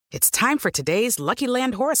It's time for today's Lucky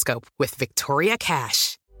Land horoscope with Victoria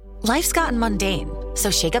Cash. Life's gotten mundane,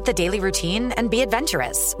 so shake up the daily routine and be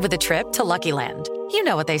adventurous with a trip to Lucky Land. You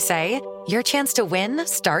know what they say, your chance to win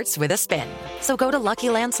starts with a spin. So go to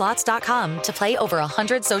LuckyLandSlots.com to play over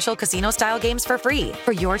 100 social casino-style games for free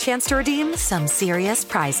for your chance to redeem some serious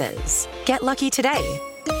prizes. Get lucky today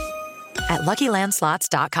at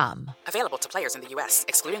LuckyLandSlots.com. Available to players in the U.S.,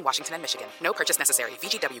 excluding Washington and Michigan. No purchase necessary.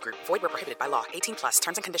 VGW Group. Void where prohibited by law. 18+.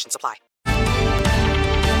 Terms and conditions apply.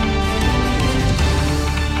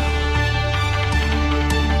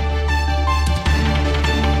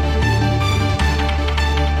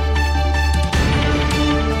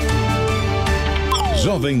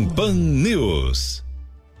 Jovem Pan News.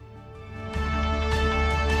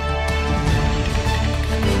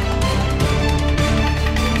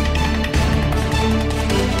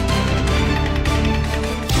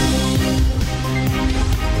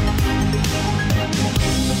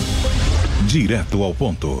 Direto ao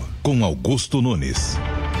ponto, com Augusto Nunes.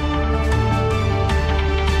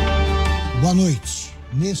 Boa noite.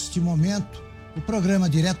 Neste momento, o programa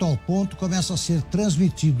Direto ao Ponto começa a ser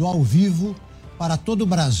transmitido ao vivo para todo o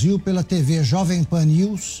Brasil pela TV Jovem Pan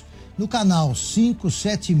News, no canal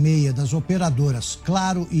 576 das operadoras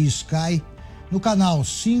Claro e Sky, no canal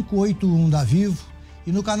 581 da Vivo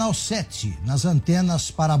e no canal 7 nas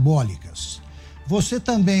antenas parabólicas. Você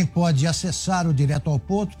também pode acessar o Direto ao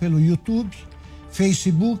Ponto pelo YouTube,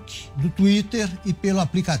 Facebook, do Twitter e pelo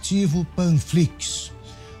aplicativo Panflix.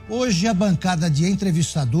 Hoje a bancada de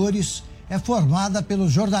entrevistadores é formada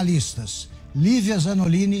pelos jornalistas Lívia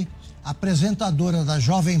Zanolini, apresentadora da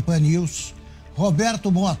Jovem Pan News,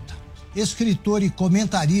 Roberto Mota, escritor e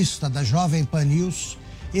comentarista da Jovem Pan News,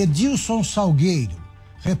 Edilson Salgueiro,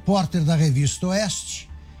 repórter da Revista Oeste,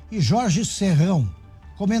 e Jorge Serrão,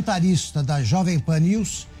 comentarista da Jovem Pan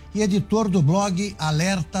News e editor do blog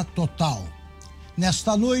Alerta Total.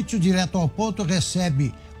 Nesta noite, o Direto ao Ponto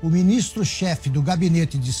recebe o ministro-chefe do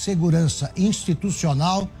Gabinete de Segurança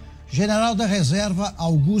Institucional, general da Reserva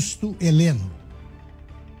Augusto Heleno.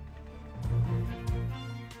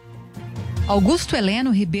 Augusto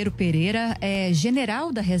Heleno Ribeiro Pereira é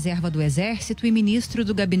general da Reserva do Exército e ministro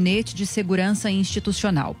do Gabinete de Segurança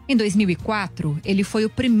Institucional. Em 2004, ele foi o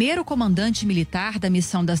primeiro comandante militar da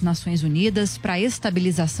Missão das Nações Unidas para a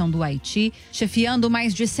estabilização do Haiti, chefiando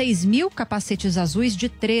mais de 6.000 capacetes azuis de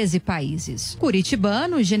 13 países.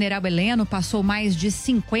 Curitibano, o general Heleno passou mais de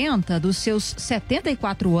 50 dos seus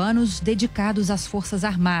 74 anos dedicados às Forças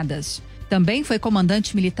Armadas. Também foi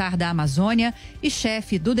comandante militar da Amazônia e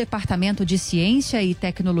chefe do Departamento de Ciência e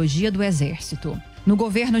Tecnologia do Exército. No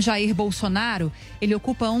governo Jair Bolsonaro, ele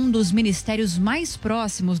ocupa um dos ministérios mais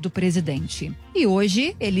próximos do presidente. E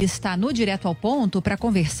hoje ele está no Direto ao Ponto para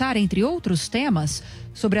conversar, entre outros temas,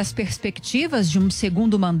 sobre as perspectivas de um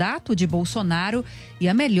segundo mandato de Bolsonaro e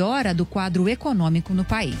a melhora do quadro econômico no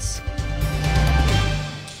país.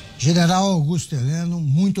 General Augusto Heleno,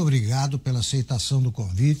 muito obrigado pela aceitação do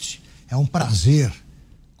convite. É um prazer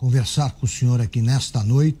conversar com o senhor aqui nesta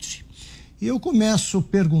noite. E eu começo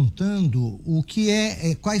perguntando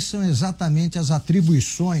quais são exatamente as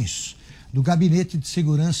atribuições do Gabinete de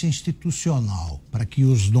Segurança Institucional, para que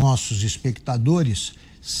os nossos espectadores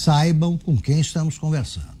saibam com quem estamos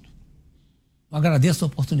conversando. Eu agradeço a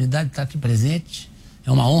oportunidade de estar aqui presente.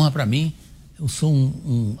 É uma honra para mim. Eu sou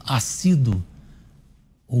um assíduo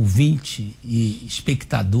ouvinte e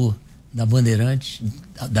espectador da Bandeirantes,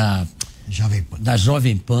 da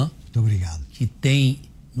Jovem Pan. Muito obrigado. Que tem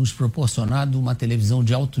nos proporcionado uma televisão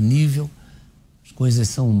de alto nível. As coisas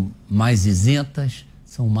são mais isentas,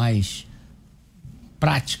 são mais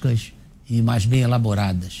práticas e mais bem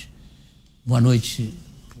elaboradas. Boa noite,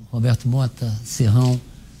 Roberto Mota, Serrão,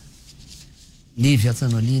 Lívia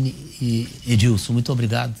Zanolini e Edilson. Muito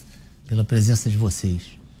obrigado pela presença de vocês.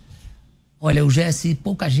 Olha, o GSI,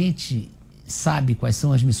 pouca gente sabe quais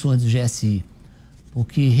são as missões do GSI,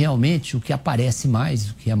 porque realmente o que aparece mais,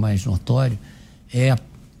 o que é mais notório, é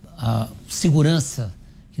a segurança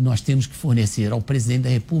que nós temos que fornecer ao presidente da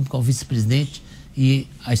República, ao vice-presidente e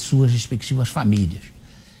às suas respectivas famílias.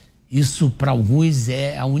 Isso, para alguns,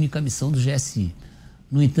 é a única missão do GSI.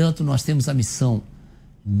 No entanto, nós temos a missão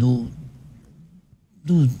do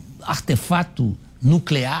artefato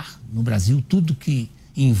nuclear no Brasil. Tudo que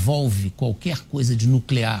envolve qualquer coisa de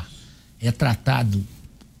nuclear é tratado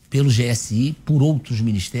pelo GSI, por outros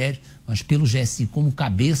ministérios, mas pelo GSI como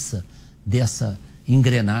cabeça dessa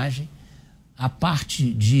engrenagem. A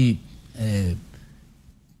parte de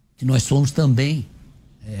que nós somos também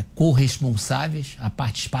corresponsáveis, a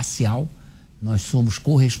parte espacial, nós somos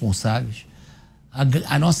corresponsáveis.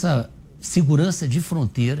 A nossa segurança de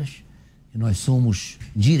fronteiras, e nós somos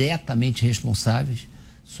diretamente responsáveis,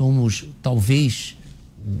 somos talvez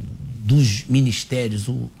dos ministérios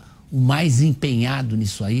o mais empenhado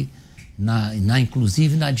nisso aí,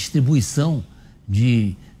 inclusive na distribuição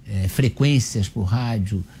de frequências por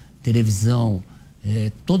rádio, televisão,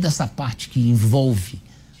 toda essa parte que envolve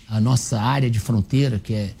a nossa área de fronteira,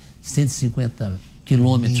 que é 150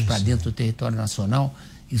 quilômetros para dentro do território nacional.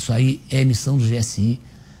 Isso aí é missão do GSI.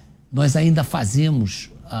 Nós ainda fazemos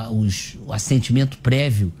o assentimento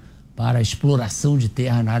prévio para a exploração de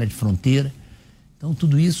terra na área de fronteira. Então,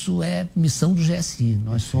 tudo isso é missão do GSI.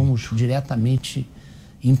 Nós somos diretamente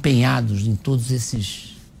empenhados em todas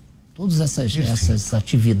essas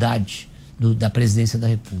atividades da Presidência da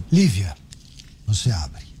República. Lívia, você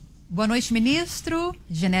abre. Boa noite, ministro,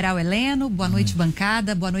 general Heleno, boa noite,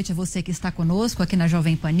 bancada, boa noite a você que está conosco aqui na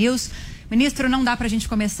Jovem Pan News. Ministro, não dá para a gente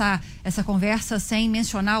começar essa conversa sem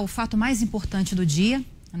mencionar o fato mais importante do dia,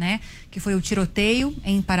 né? Que foi o tiroteio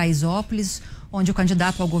em Paraisópolis, onde o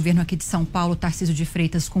candidato ao governo aqui de São Paulo, Tarcísio de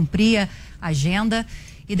Freitas, cumpria a agenda.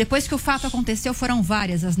 E depois que o fato aconteceu, foram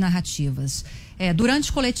várias as narrativas.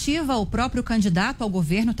 Durante coletiva, o próprio candidato ao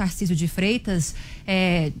governo, Tarcísio de Freitas,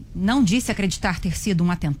 não disse acreditar ter sido um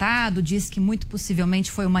atentado, disse que muito possivelmente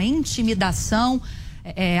foi uma intimidação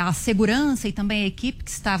à segurança e também à equipe que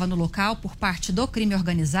estava no local por parte do crime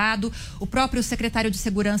organizado. O próprio secretário de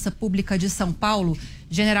Segurança Pública de São Paulo,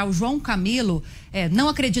 general João Camilo, não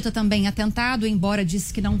acredita também em atentado, embora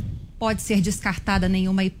disse que não pode ser descartada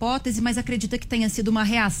nenhuma hipótese, mas acredita que tenha sido uma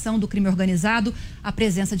reação do crime organizado à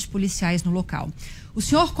presença de policiais no local. O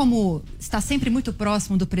senhor, como está sempre muito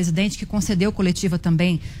próximo do presidente, que concedeu coletiva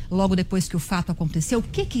também logo depois que o fato aconteceu, o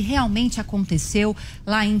que realmente aconteceu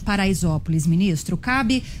lá em Paraisópolis, ministro?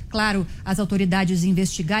 Cabe, claro, às autoridades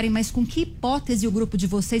investigarem, mas com que hipótese o grupo de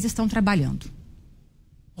vocês estão trabalhando?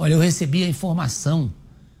 Olha, eu recebi a informação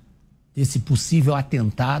desse possível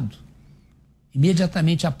atentado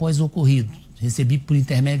imediatamente após o ocorrido. Recebi por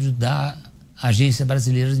intermédio da Agência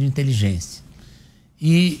Brasileira de Inteligência.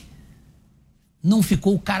 E não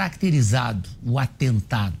ficou caracterizado o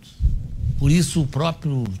atentado. Por isso, o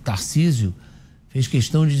próprio Tarcísio fez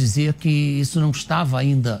questão de dizer que isso não estava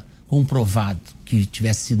ainda comprovado, que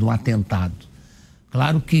tivesse sido um atentado.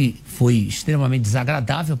 Claro que foi extremamente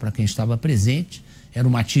desagradável para quem estava presente, era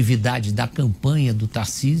uma atividade da campanha do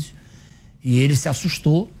Tarcísio, e ele se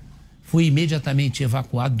assustou, foi imediatamente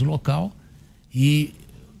evacuado do local e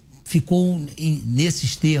ficou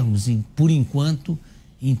nesses termos, por enquanto,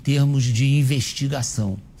 em termos de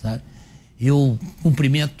investigação, sabe? Eu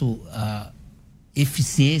cumprimento a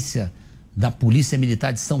eficiência da Polícia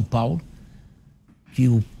Militar de São Paulo, que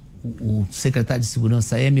o secretário de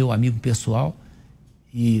Segurança é meu amigo pessoal,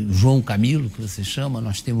 e João Camilo, que você chama,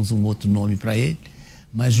 nós temos um outro nome para ele,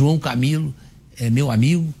 mas João Camilo é meu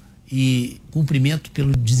amigo, e cumprimento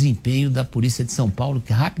pelo desempenho da Polícia de São Paulo,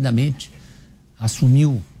 que rapidamente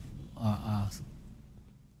assumiu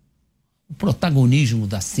o protagonismo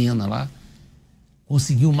da cena lá,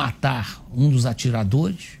 conseguiu matar um dos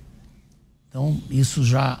atiradores. Então, isso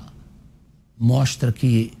já mostra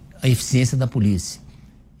que a eficiência da polícia.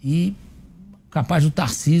 E capaz do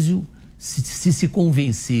Tarcísio, se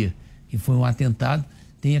convencer que foi um atentado,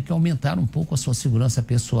 tenha que aumentar um pouco a sua segurança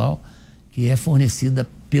pessoal, que é fornecida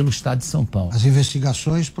pelo Estado de São Paulo. As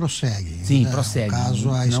investigações prosseguem. Sim, prosseguem.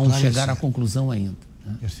 Não chegaram à conclusão ainda.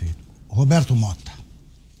 Né? Perfeito. Roberto Mota.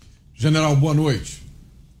 General, boa noite.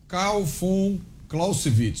 Karl von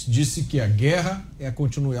Clausewitz disse que a guerra é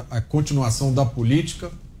a continuação da política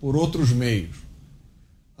por outros meios.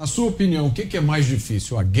 Na sua opinião, o que é mais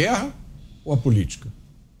difícil, a guerra ou a política?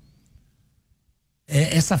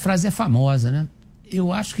 Essa frase é famosa, né?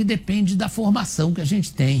 Eu acho que depende da formação que a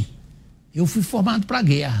gente tem. Eu fui formado para a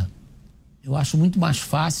guerra. Eu acho muito mais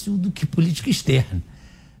fácil do que política externa.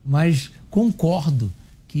 Mas concordo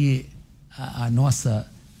que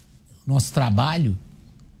nosso trabalho,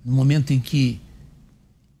 no momento em que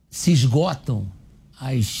se esgotam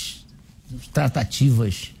as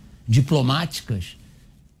tratativas diplomáticas,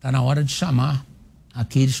 está na hora de chamar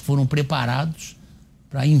aqueles que foram preparados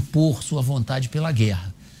para impor sua vontade pela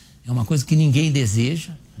guerra. É uma coisa que ninguém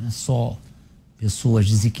deseja, né? Só pessoas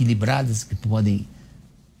desequilibradas que podem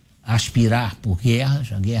aspirar por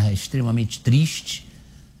guerras. A guerra é extremamente triste,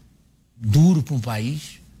 duro para um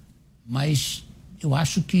país, mas eu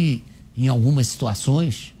acho que em algumas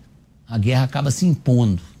situações a guerra acaba se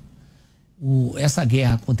impondo. Essa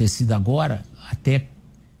guerra acontecida agora, até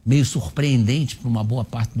meio surpreendente para uma boa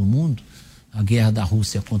parte do mundo, a guerra da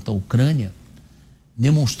Rússia contra a Ucrânia,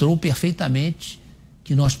 demonstrou perfeitamente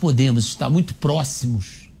que nós podemos estar muito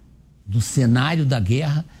próximos do cenário da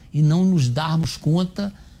guerra e não nos darmos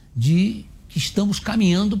conta de que estamos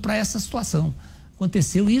caminhando para essa situação.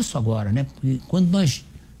 Aconteceu isso agora, né? Porque quando nós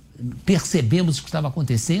percebemos o que estava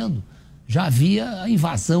acontecendo, já havia a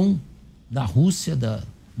invasão da Rússia,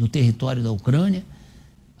 do território da Ucrânia,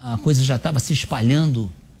 a coisa já estava se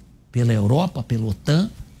espalhando pela Europa, pela OTAN,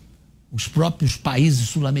 os próprios países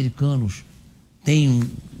sul-americanos têm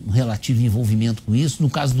um relativo envolvimento com isso. No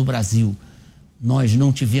caso do Brasil, nós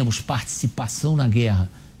não tivemos participação na guerra,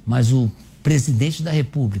 mas o presidente da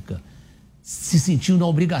República se sentiu na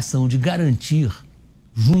obrigação de garantir,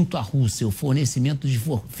 junto à Rússia, o fornecimento de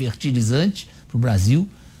fertilizantes para o Brasil,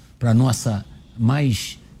 para a nossa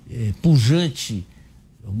mais pujante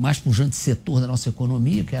setor da nossa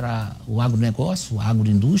economia, que era o agronegócio, a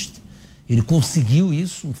agroindústria. Ele conseguiu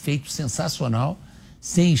isso, um feito sensacional,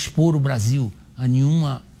 sem expor o Brasil a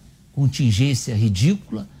nenhuma contingência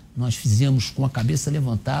ridícula. Nós fizemos com a cabeça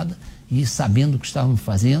levantada e sabendo o que estávamos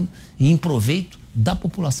fazendo, e em proveito da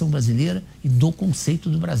população brasileira e do conceito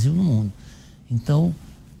do Brasil no mundo. Então,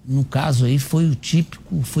 no caso aí, foi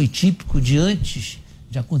típico de antes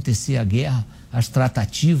de acontecer a guerra, as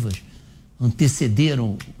tratativas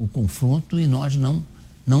antecederam o confronto e nós não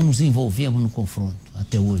nos envolvemos no confronto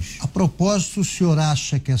até hoje. A propósito, o senhor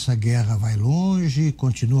acha que essa guerra vai longe,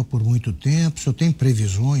 continua por muito tempo? O senhor tem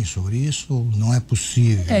previsões sobre isso ou não é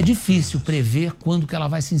possível? É difícil prever quando que ela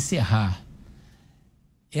vai se encerrar.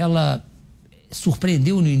 Ela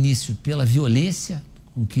surpreendeu no início pela violência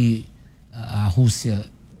com que a Rússia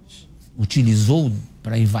utilizou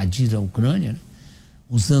para invadir a Ucrânia, né?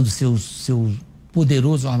 Usando seu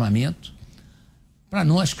poderoso armamento. Para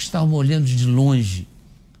nós que estávamos olhando de longe,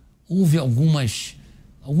 houve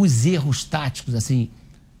alguns erros táticos, assim,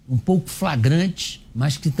 um pouco flagrantes,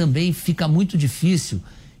 mas que também fica muito difícil,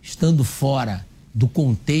 estando fora do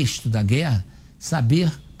contexto da guerra,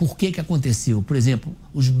 saber por que aconteceu. Por exemplo,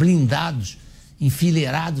 os blindados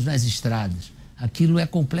enfileirados nas estradas. Aquilo é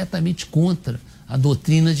completamente contra a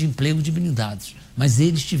doutrina de emprego de blindados. Mas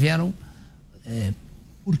eles tiveram,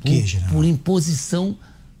 por quê, general? Por imposição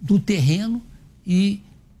do terreno e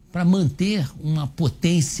para manter uma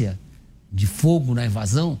potência de fogo na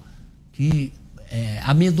invasão que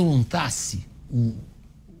amedrontasse o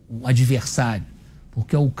adversário.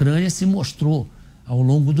 Porque a Ucrânia se mostrou ao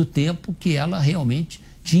longo do tempo que ela realmente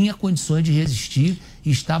tinha condições de resistir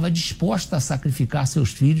e estava disposta a sacrificar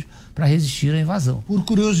seus filhos para resistir à invasão. Por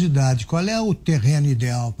curiosidade, qual é o terreno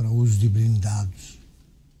ideal para o uso de blindados?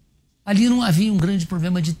 Ali não havia um grande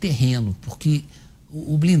problema de terreno, porque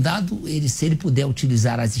o blindado, se ele puder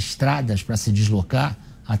utilizar as estradas para se deslocar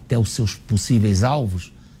até os seus possíveis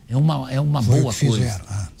alvos, é uma boa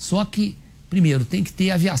coisa. Só que, primeiro, tem que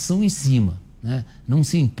ter aviação em cima, né? Não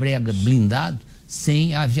se emprega blindado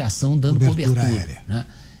sem a aviação dando cobertura, né?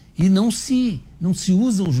 E não se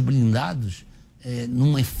usam os blindados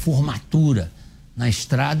numa formatura na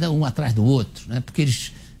estrada, um atrás do outro, né? Porque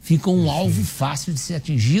eles ficam um alvo fácil de ser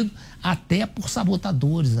atingido, até por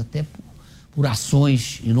sabotadores, até por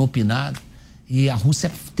ações inopinadas. E a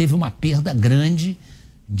Rússia teve uma perda grande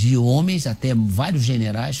de homens, até vários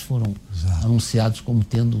generais foram anunciados como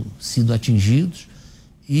tendo sido atingidos.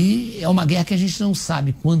 E é uma guerra que a gente não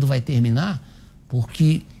sabe quando vai terminar,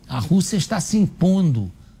 porque a Rússia está se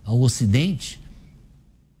impondo ao Ocidente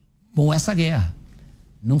com essa guerra.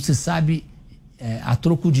 Não se sabe a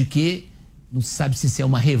troco de quê, não se sabe se isso é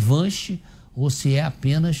uma revanche ou se é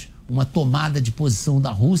apenas uma tomada de posição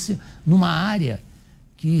da Rússia numa área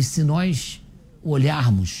que, se nós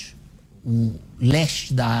olharmos o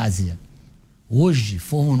leste da Ásia, hoje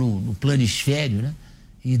formos no planisfério, né,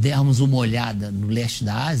 e dermos uma olhada no leste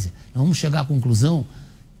da Ásia, nós vamos chegar à conclusão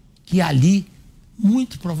que ali,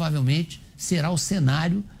 muito provavelmente, será o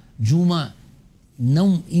cenário de uma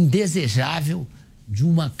não indesejável, de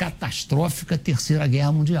uma catastrófica terceira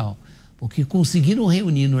guerra mundial. Porque conseguiram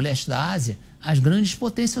reunir no leste da Ásia as grandes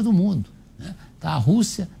potências do mundo, né? Está a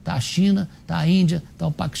Rússia, está a China, está a Índia, está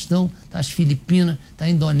o Paquistão, está as Filipinas, está a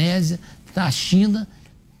Indonésia, está a China,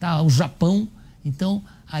 está o Japão. Então,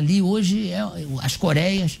 ali hoje as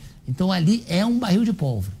Coreias. Então, ali é um barril de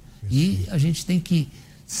pólvora. E a gente tem que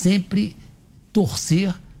sempre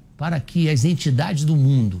torcer para que as entidades do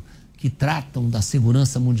mundo que tratam da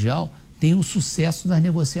segurança mundial tenham o sucesso das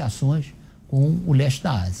negociações com o leste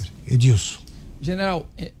da Ásia. Edilson. General,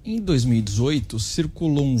 em 2018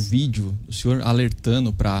 circulou um vídeo do senhor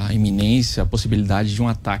alertando para a iminência, a possibilidade de um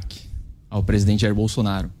ataque ao presidente Jair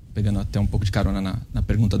Bolsonaro, pegando até um pouco de carona na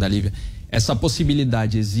pergunta da Lívia. Essa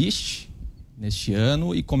possibilidade existe neste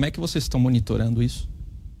ano e como é que vocês estão monitorando isso?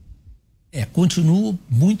 Continuo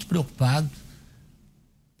muito preocupado,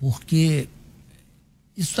 porque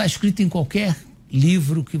isso está escrito em qualquer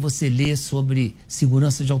livro que você lê sobre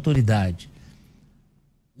segurança de autoridade.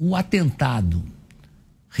 O atentado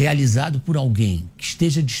realizado por alguém que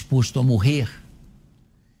esteja disposto a morrer,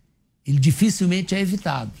 ele dificilmente é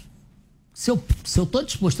evitado. Se eu estou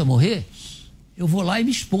disposto a morrer, eu vou lá e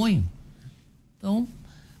me exponho. Então,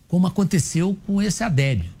 como aconteceu com esse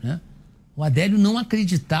Adélio, né? O Adélio não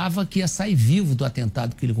acreditava que ia sair vivo do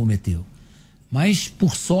atentado que ele cometeu. Mas,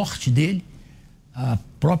 por sorte dele, a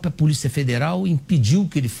própria Polícia Federal impediu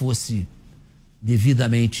que ele fosse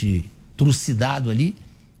devidamente trucidado ali.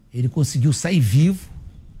 Ele conseguiu sair vivo,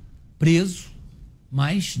 preso,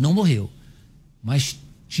 mas não morreu. Mas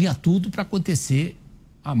tinha tudo para acontecer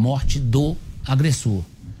a morte do agressor.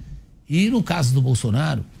 E no caso do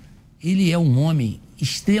Bolsonaro, ele é um homem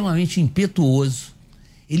extremamente impetuoso,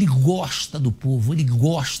 ele gosta do povo, ele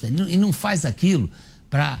não faz aquilo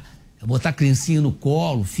para botar a criancinha no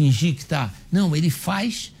colo, fingir que está... Não, ele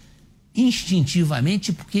faz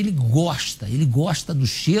instintivamente porque ele gosta do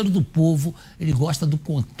cheiro do povo, ele gosta do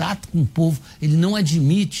contato com o povo, ele não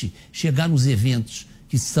admite chegar nos eventos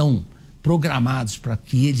que são programados para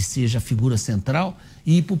que ele seja a figura central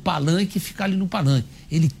e ir para o palanque e ficar ali no palanque.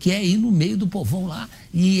 Ele quer ir no meio do povão lá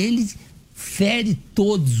e ele fere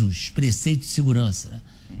todos os preceitos de segurança, né?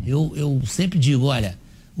 Eu sempre digo, olha,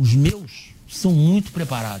 os meus são muito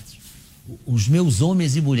preparados. Os meus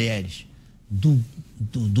homens e mulheres do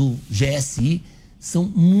GSI são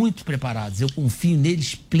muito preparados. Eu confio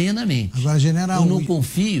neles plenamente. Agora, general, eu não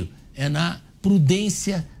confio na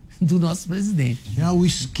prudência do nosso presidente. O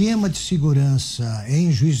esquema de segurança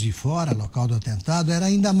em Juiz de Fora, local do atentado, era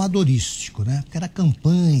ainda amadorístico, né? Porque era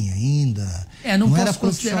campanha ainda. Não posso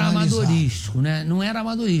considerar amadorístico, né? Não era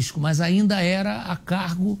amadorístico, mas ainda era a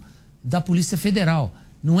cargo da Polícia Federal.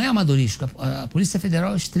 Não é amadorístico. A Polícia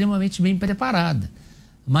Federal é extremamente bem preparada.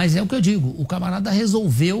 Mas é o que eu digo, o camarada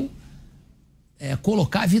resolveu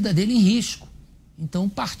colocar a vida dele em risco. Então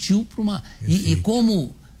partiu para uma... E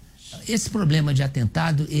como esse problema de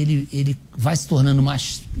atentado, ele vai se tornando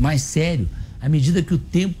mais sério à medida que o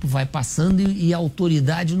tempo vai passando e a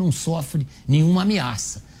autoridade não sofre nenhuma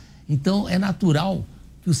ameaça. Então é natural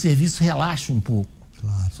que o serviço relaxe um pouco.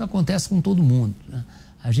 Claro. Isso acontece com todo mundo, né?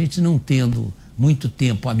 A gente não tendo muito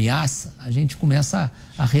tempo ameaça, a gente começa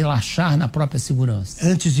a relaxar na própria segurança.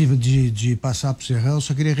 Antes de passar para o Serrão, eu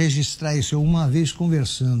só queria registrar isso. Eu, uma vez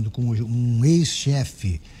conversando com um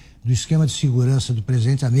ex-chefe do esquema de segurança do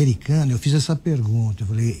presidente americano, eu fiz essa pergunta. Eu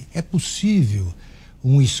falei, é possível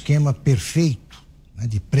um esquema perfeito, né,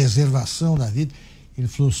 de preservação da vida? Ele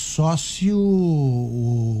falou, só se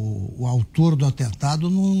o autor do atentado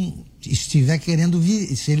não estiver querendo,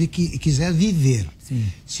 se ele quiser viver. Sim.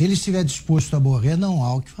 Se ele estiver disposto a morrer, não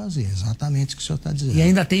há o que fazer. Exatamente o que o senhor está dizendo. E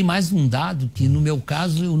ainda tem mais um dado que, no meu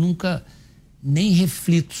caso, eu nunca nem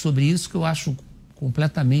reflito sobre isso, que eu acho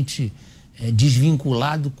completamente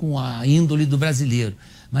desvinculado com a índole do brasileiro.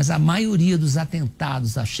 Mas a maioria dos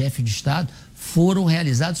atentados a chefe de Estado foram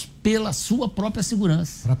realizados pela sua própria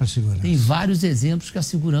segurança. Tem vários exemplos que a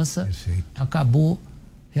segurança acabou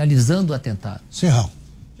realizando o atentado. Serrão.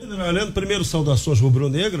 General Heleno, primeiro saudações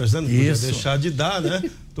rubro-negras, né? Não podia deixar de dar, né?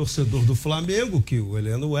 Torcedor do Flamengo, que o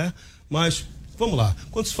Heleno é, mas vamos lá.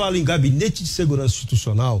 Quando se fala em gabinete de segurança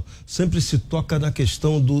institucional, sempre se toca na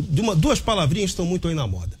questão duas palavrinhas que estão muito aí na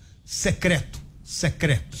moda. Secreto.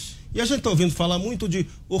 E a gente está ouvindo falar muito de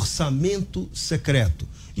orçamento secreto.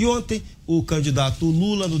 E ontem o candidato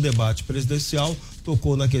Lula, no debate presidencial,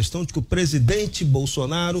 tocou na questão de que o presidente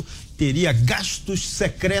Bolsonaro teria gastos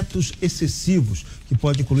secretos excessivos, que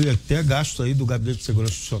pode incluir até gastos aí do Gabinete de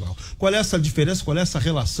Segurança Institucional. Qual é essa diferença, qual é essa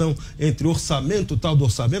relação entre o tal do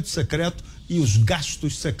orçamento secreto e os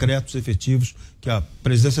gastos secretos efetivos que a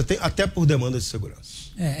presidência tem, até por demanda de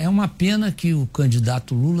segurança? É uma pena que o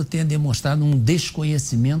candidato Lula tenha demonstrado um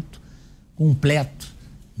desconhecimento completo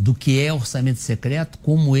do que é orçamento secreto,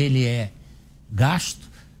 como ele é gasto.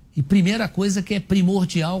 E primeira coisa que é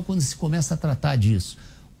primordial quando se começa a tratar disso: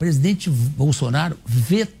 o presidente Bolsonaro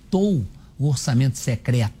vetou o orçamento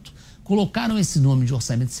secreto. Colocaram esse nome de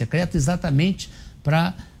orçamento secreto exatamente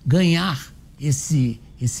para ganhar esse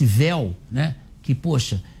véu, né? Que,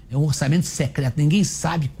 poxa, é um orçamento secreto, ninguém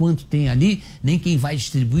sabe quanto tem ali, nem quem vai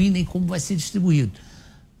distribuir, nem como vai ser distribuído.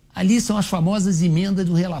 Ali são as famosas emendas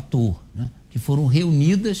do relator, né? Que foram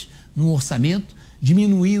reunidas num orçamento,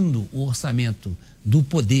 diminuindo o orçamento do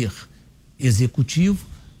Poder Executivo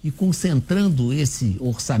e concentrando esse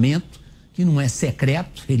orçamento, que não é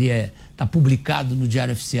secreto, ele está publicado no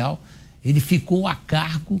Diário Oficial, ele ficou a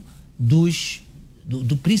cargo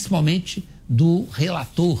principalmente do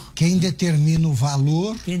relator. Quem determina o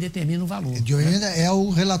valor... Quem determina o valor. De emenda é o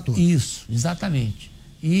relator. Isso, exatamente.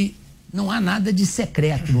 E não há nada de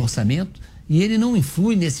secreto no orçamento e ele não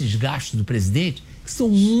influi nesses gastos do presidente, que são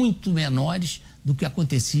muito menores do que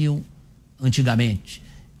aconteciam antigamente.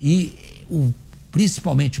 E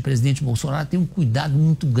principalmente o presidente Bolsonaro tem um cuidado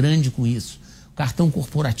muito grande com isso. O cartão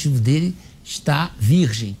corporativo dele está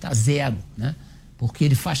virgem, está zero, né? Porque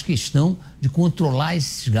ele faz questão de controlar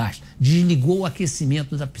esses gastos. Desligou o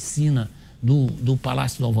aquecimento da piscina do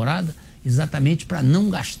Palácio do Alvorada exatamente para não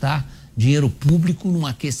gastar dinheiro público num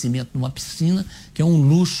aquecimento de uma piscina, que é um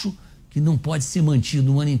luxo que não pode ser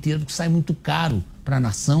mantido o ano inteiro, porque sai muito caro para a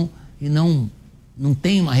nação e não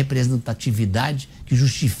tem uma representatividade que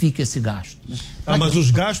justifique esse gasto, né? Mas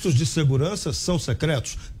os gastos de segurança são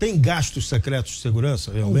secretos? Tem gastos secretos de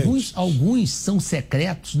segurança, realmente? Alguns são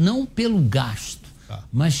secretos, não pelo gasto,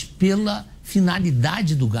 mas pela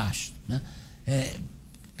finalidade do gasto, né?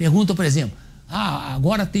 Pergunta, por exemplo,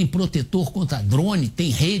 agora tem protetor contra drone, tem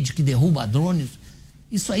rede que derruba drones.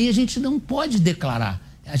 Isso aí a gente não pode declarar.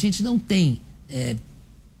 A gente não tem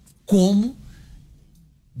como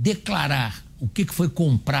declarar o que foi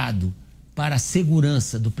comprado para a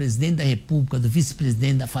segurança do presidente da República, do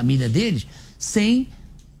vice-presidente, da família deles, sem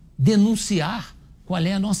denunciar qual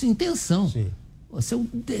é a nossa intenção. Sim. Se eu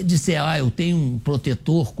disser, eu tenho um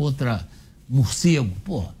protetor contra morcego,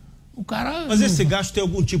 o cara... Mas esse gasto tem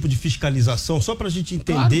algum tipo de fiscalização? Só para a gente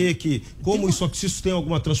entender se isso tem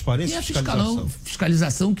alguma transparência e fiscalização.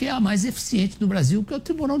 Fiscalização que é a mais eficiente do Brasil, que é o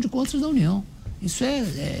Tribunal de Contas da União. Isso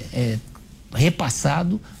é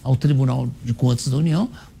repassado ao Tribunal de Contas da União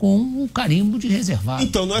com o carimbo de reservado.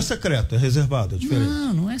 Então não é secreto, é reservado, é diferente.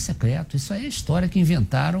 Não é secreto. Isso aí é história que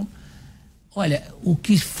inventaram. Olha, o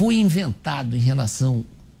que foi inventado em relação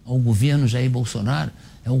ao governo Jair Bolsonaro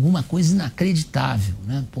é alguma coisa inacreditável,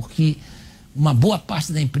 né? Porque uma boa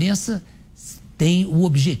parte da imprensa tem o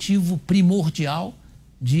objetivo primordial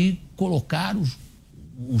de colocar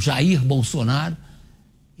o Jair Bolsonaro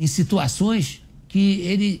em situações que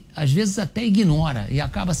ele, às vezes, até ignora e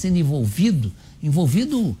acaba sendo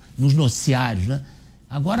envolvido nos noticiários, né?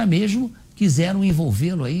 Agora mesmo quiseram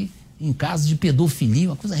envolvê-lo aí em casos de pedofilia,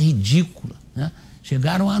 uma coisa ridícula, né?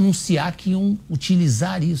 Chegaram a anunciar que iam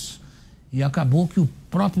utilizar isso. E acabou que o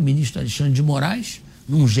próprio ministro Alexandre de Moraes,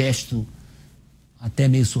 num gesto até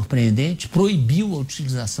meio surpreendente, proibiu a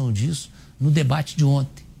utilização disso no debate de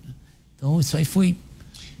ontem. Então, isso aí foi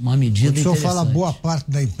uma medida interessante. Quando o senhor fala boa parte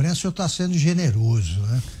da imprensa, o senhor está sendo generoso,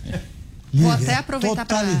 né? Vou até aproveitar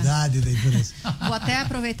totalidade da imprensa. Vou até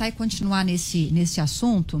aproveitar e continuar nesse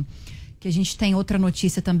assunto, que a gente tem outra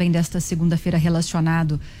notícia também desta segunda-feira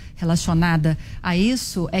relacionada a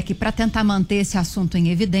isso, é que para tentar manter esse assunto em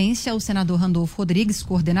evidência, o senador Randolfo Rodrigues,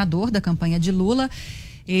 coordenador da campanha de Lula,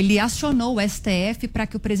 ele acionou o STF para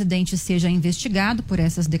que o presidente seja investigado por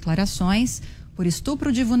essas declarações, por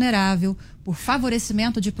estupro de vulnerável, por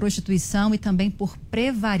favorecimento de prostituição e também por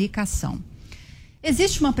prevaricação.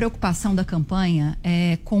 Existe uma preocupação da campanha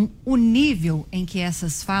com o nível em que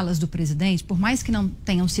essas falas do presidente, por mais que não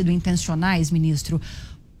tenham sido intencionais, ministro,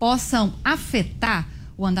 possam afetar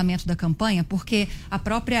o andamento da campanha, porque a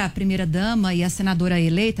própria primeira-dama e a senadora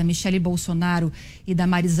eleita, Michele Bolsonaro e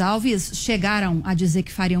Damares Alves, chegaram a dizer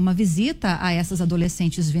que fariam uma visita a essas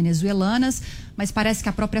adolescentes venezuelanas, mas parece que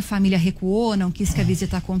a própria família recuou, não quis que a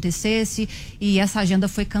visita acontecesse e essa agenda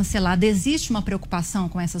foi cancelada. Existe uma preocupação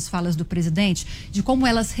com essas falas do presidente, de como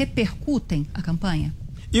elas repercutem a campanha?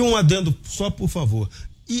 E um adendo só, por favor.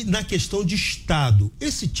 E na questão de Estado,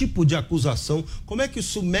 esse tipo de acusação, como é que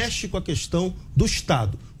isso mexe com a questão do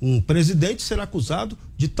Estado? Um presidente será acusado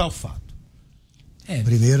de tal fato.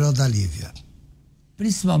 Primeiro é da Lívia.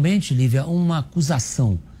 Principalmente, Lívia, uma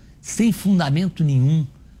acusação sem fundamento nenhum,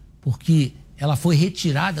 porque ela foi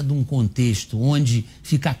retirada de um contexto onde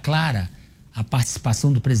fica clara a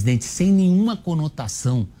participação do presidente sem nenhuma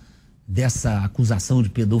conotação dessa acusação de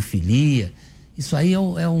pedofilia. Isso aí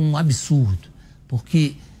é um absurdo,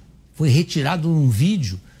 porque foi retirado num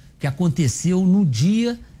vídeo que aconteceu no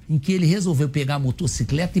dia em que ele resolveu pegar a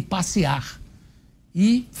motocicleta e passear.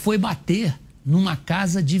 E foi bater numa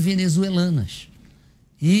casa de venezuelanas.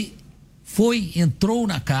 E entrou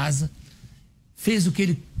na casa, fez o que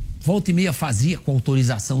ele volta e meia fazia com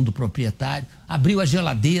autorização do proprietário, abriu a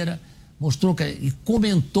geladeira, mostrou e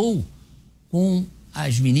comentou com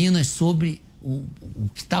as meninas sobre o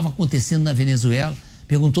que estava acontecendo na Venezuela.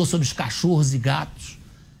 Perguntou sobre os cachorros e gatos.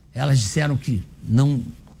 Elas disseram que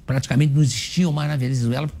praticamente não existiam mais na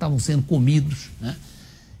Venezuela porque estavam sendo comidos, né?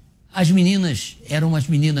 As meninas eram umas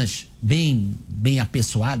meninas bem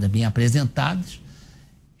apessoadas, bem apresentadas,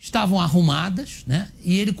 estavam arrumadas, né?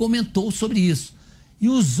 E ele comentou sobre isso. E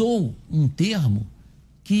usou um termo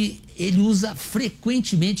que ele usa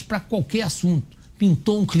frequentemente para qualquer assunto.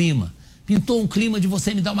 Pintou um clima. pintou um clima de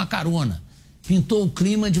você me dar uma carona, pintou o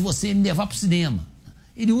clima de você me levar para o cinema.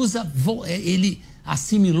 Ele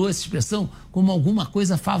assimilou essa expressão como alguma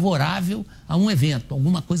coisa favorável a um evento,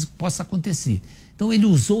 alguma coisa que possa acontecer. Então ele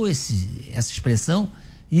usou essa expressão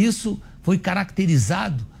e isso foi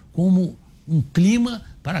caracterizado como um clima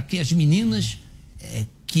para que as meninas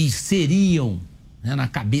que seriam, né, na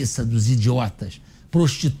cabeça dos idiotas,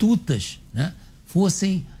 prostitutas, né,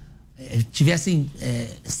 tivessem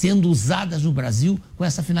sendo usadas no Brasil com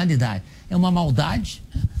essa finalidade. É uma maldade,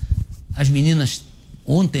 né? As meninas,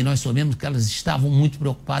 ontem nós soubemos que elas estavam muito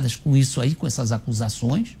preocupadas com isso aí, com essas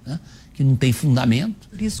acusações, né, que não tem fundamento.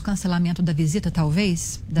 Por isso o cancelamento da visita,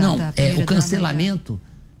 talvez? O cancelamento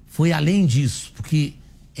foi além disso, porque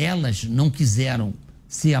elas não quiseram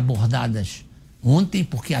ser abordadas ontem,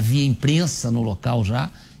 porque havia imprensa no local já.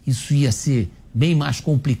 Isso ia ser bem mais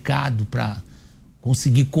complicado para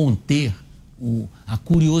conseguir conter a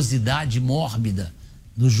curiosidade mórbida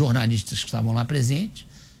dos jornalistas que estavam lá presentes.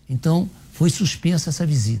 Então, foi suspensa essa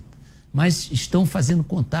visita. Mas estão fazendo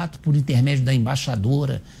contato por intermédio da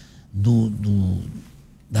embaixadora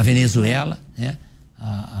da Venezuela, né?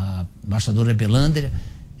 A embaixadora Belândria.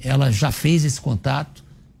 Ela já fez esse contato,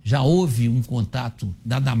 já houve um contato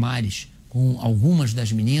da Damares com algumas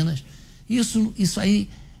das meninas. Isso aí,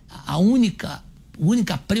 a única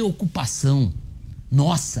preocupação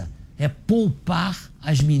nossa é poupar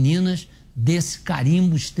as meninas desse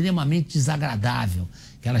carimbo extremamente desagradável,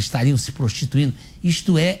 que elas estariam se prostituindo.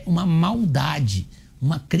 Isto é uma maldade,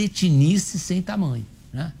 uma cretinice sem tamanho,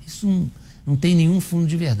 né? Isso não tem nenhum fundo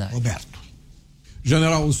de verdade. Roberto.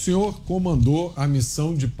 General, o senhor comandou a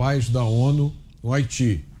missão de paz da ONU no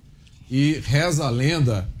Haiti. E reza a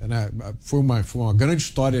lenda, né, foi uma grande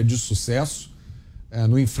história de sucesso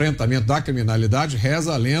no enfrentamento da criminalidade.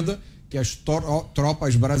 Reza a lenda que as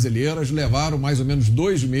tropas brasileiras levaram mais ou menos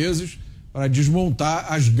 2 meses para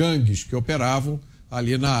desmontar as gangues que operavam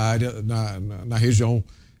ali na área, na região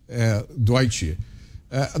do Haiti.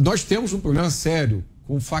 Nós temos um problema sério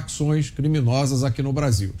com facções criminosas aqui no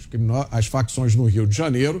Brasil. As facções no Rio de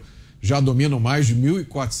Janeiro já dominam mais de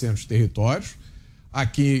 1.400 territórios.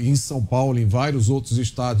 Aqui em São Paulo, em vários outros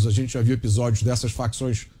estados, a gente já viu episódios dessas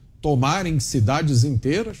facções tomarem cidades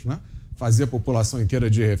inteiras, né? Fazer a população inteira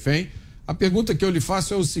de refém. A pergunta que eu lhe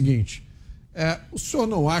faço é o seguinte: o senhor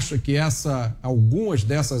não acha que algumas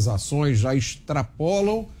dessas ações já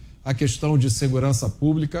extrapolam a questão de segurança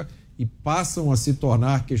pública e passam a se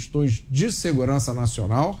tornar questões de segurança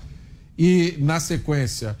nacional? E, na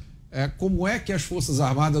sequência, como é que as Forças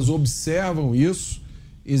Armadas observam isso?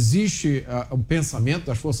 Existe um pensamento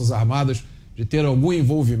das Forças Armadas de ter algum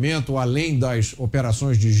envolvimento além das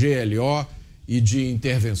operações de GLO e de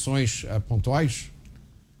intervenções pontuais?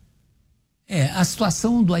 A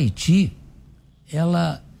situação do Haiti,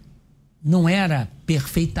 ela não era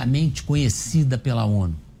perfeitamente conhecida pela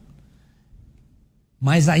ONU.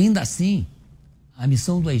 Mas, ainda assim, a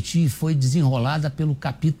missão do Haiti foi desenrolada pelo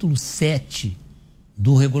capítulo 7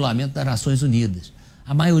 do Regulamento das Nações Unidas.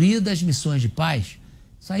 A maioria das missões de paz,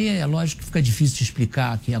 isso aí é lógico que fica difícil de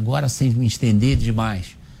explicar aqui agora, sem me estender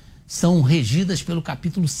demais, são regidas pelo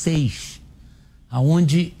capítulo 6,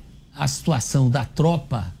 onde a situação da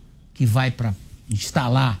tropa que vai para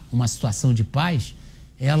instalar uma situação de paz,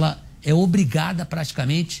 ela é obrigada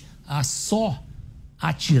praticamente a só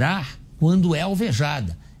atirar quando é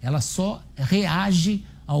alvejada. Ela só reage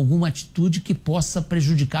a alguma atitude que possa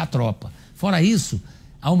prejudicar a tropa. Fora isso,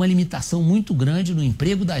 há uma limitação muito grande no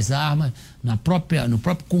emprego das armas, no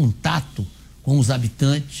próprio contato com os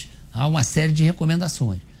habitantes. Há uma série de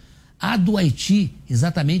recomendações. A do Haiti,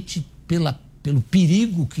 exatamente pelo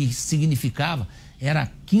perigo que significava, era a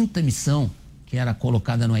 5ª missão que era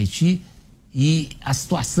colocada no Haiti, e a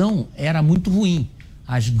situação era muito ruim.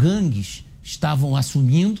 As gangues estavam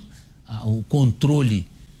assumindo o controle,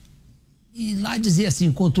 e lá dizer assim,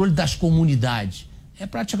 o controle das comunidades. É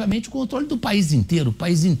praticamente o controle do país inteiro. O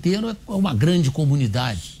país inteiro é uma grande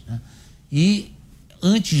comunidade, né? E,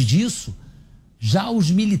 antes disso, já os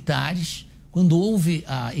militares, quando houve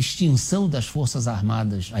a extinção das Forças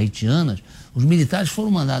Armadas haitianas, os militares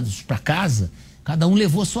foram mandados para casa, cada um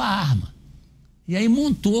levou sua arma. E aí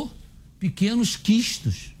montou pequenos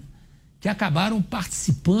quistos que acabaram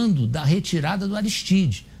participando da retirada do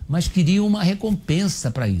Aristide, mas queriam uma recompensa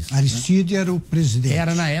para isso. Aristide, né? Era o presidente.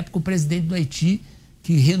 Era, na época, o presidente do Haiti,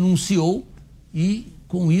 que renunciou, e,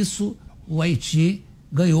 com isso, o Haiti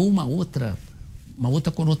ganhou uma outra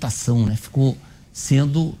conotação, né? Ficou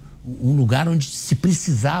sendo um lugar onde se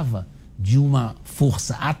precisava de uma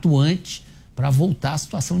força atuante para voltar à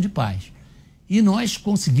situação de paz. E nós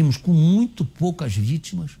conseguimos, com muito poucas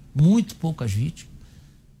vítimas,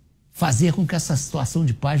 fazer com que essa situação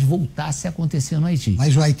de paz voltasse a acontecer no Haiti.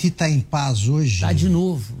 Mas o Haiti está em paz hoje? Está de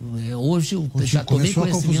novo. Hoje, eu já tomei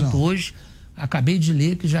conhecimento hoje, acabei de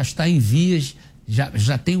ler que já está em vias,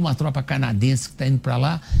 já tem uma tropa canadense que está indo para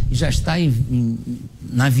lá e já está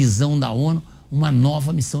na visão da ONU uma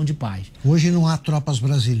nova missão de paz. Hoje não há tropas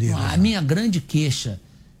brasileiras. A minha grande queixa,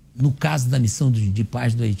 no caso da missão de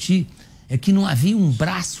paz do Haiti, é que não havia um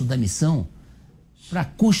braço da missão para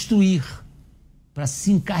construir, para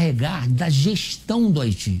se encarregar da gestão do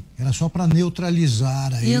Haiti. Era só para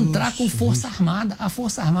neutralizar aí. Entrar com Força Armada. A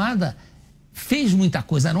Força Armada fez muita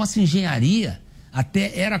coisa. A nossa engenharia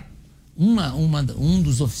até era um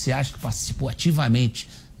dos oficiais que participou ativamente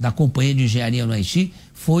da Companhia de Engenharia no Haiti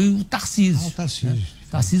foi o Tarcísio. O Tarcísio. Né?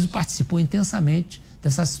 Tarcísio participou intensamente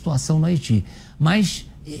dessa situação no Haiti. Mas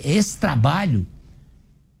esse trabalho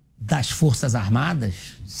das Forças Armadas,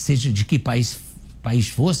 seja de que país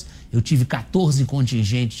fosse, eu tive 14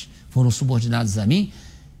 contingentes foram subordinados a mim,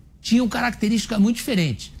 tinham características muito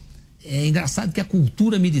diferentes. É engraçado que a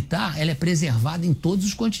cultura militar ela é preservada em todos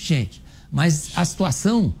os contingentes, mas a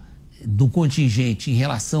situação do contingente em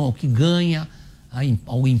relação ao que ganha,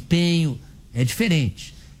 ao empenho, é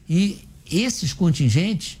diferente. E esses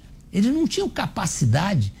contingentes, eles não tinham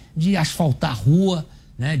capacidade de asfaltar rua,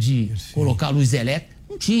 né, de colocar luz elétrica.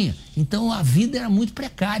 Não tinha. Então a vida era muito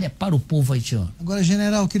precária para o povo haitiano. Agora,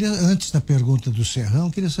 general, antes da pergunta do Serrão,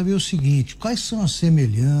 eu queria saber o seguinte: quais são as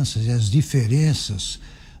semelhanças e as diferenças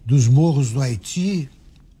dos morros do Haiti,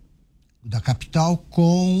 da capital,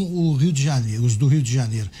 com o Rio de Janeiro, os do Rio de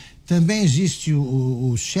Janeiro? Também existe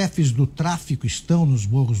os chefes do tráfico estão nos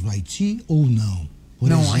morros do Haiti ou não?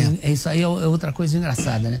 Não, isso aí é outra coisa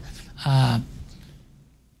engraçada, né?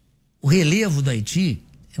 O relevo do Haiti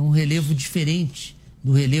é um relevo diferente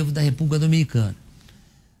do relevo da República Dominicana.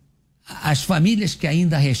 As famílias que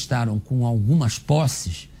ainda restaram com algumas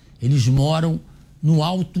posses, eles moram no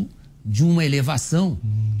alto de uma elevação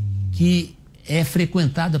que é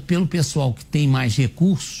frequentada pelo pessoal que tem mais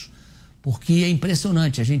recursos, porque é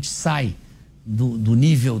impressionante, a gente sai do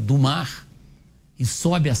nível do mar e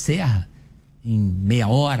sobe a serra em meia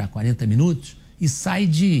hora, 40 minutos, e sai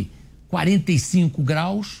de 45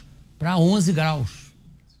 graus para 11 graus.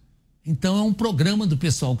 Então é um programa do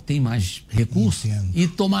pessoal que tem mais recursos e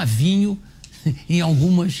tomar vinho em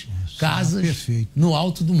algumas casas no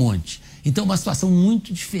alto do monte. Então é uma situação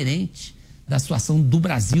muito diferente da situação do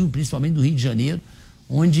Brasil, principalmente do Rio de Janeiro,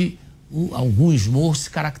 onde alguns morros se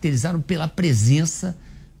caracterizaram pela presença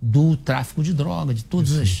do tráfico de droga, de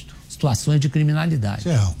todas as situações de criminalidade.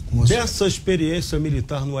 Dessa experiência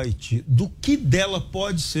militar no Haiti, do que dela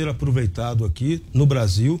pode ser aproveitado aqui no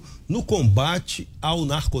Brasil no combate ao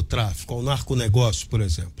narcotráfico, ao narconegócio, por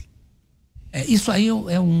exemplo? Isso aí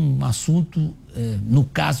é um assunto, no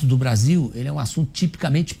caso do Brasil, ele é um assunto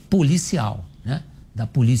tipicamente policial, né? Da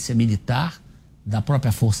polícia militar, da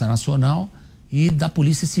própria Força Nacional e da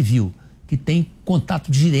Polícia Civil, que tem contato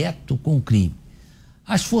direto com o crime.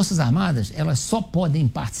 As Forças Armadas, elas só podem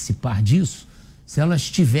participar disso se elas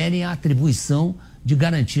tiverem a atribuição de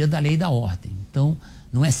garantia da lei e da ordem. Então,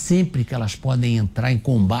 não é sempre que elas podem entrar em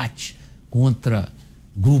combate contra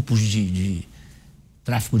grupos de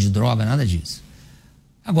tráfico de droga, nada disso.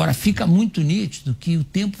 Agora, fica muito nítido que o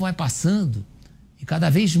tempo vai passando e cada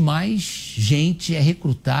vez mais gente é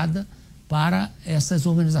recrutada para essas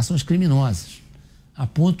organizações criminosas, a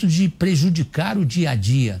ponto de prejudicar o dia a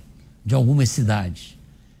dia de algumas cidades.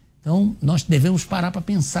 Então, nós devemos parar para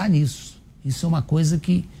pensar nisso. Isso é uma coisa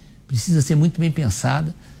que precisa ser muito bem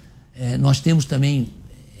pensada. Nós temos também,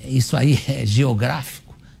 isso aí é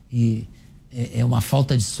geográfico e é uma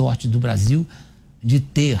falta de sorte do Brasil de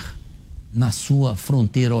ter na sua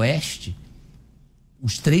fronteira oeste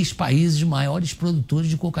os 3 países maiores produtores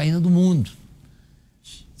de cocaína do mundo.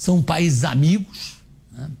 São países amigos,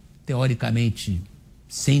 né? Teoricamente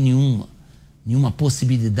sem nenhuma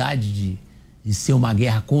possibilidade de ser uma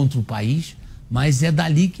guerra contra o país, mas é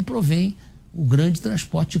dali que provém o grande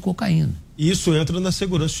transporte de cocaína. Isso entra na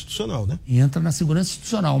segurança institucional, né? Entra na segurança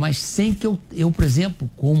institucional, mas sem que eu, por exemplo,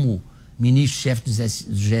 como ministro-chefe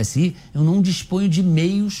do GSI, eu não disponho de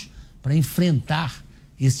meios para enfrentar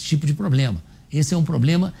esse tipo de problema. Esse é um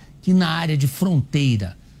problema que na área de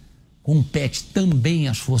fronteira compete também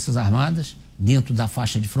às Forças Armadas, dentro da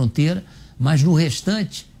faixa de fronteira, mas no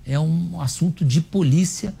restante é um assunto de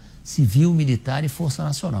polícia civil, militar e Força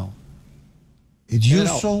Nacional.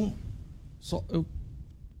 Edilson. Eu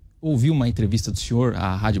ouvi uma entrevista do senhor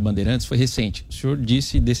à Rádio Bandeirantes, foi recente. O senhor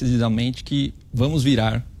disse decididamente que vamos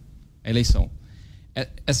virar a eleição.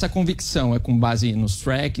 Essa convicção é com base nos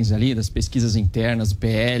trackings ali, das pesquisas internas do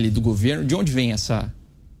PL, do governo? De onde vem essa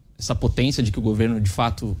potência de que o governo de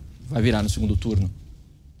fato vai virar no segundo turno?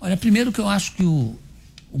 Olha, primeiro que eu acho que o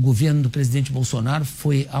governo do presidente Bolsonaro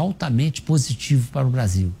foi altamente positivo para o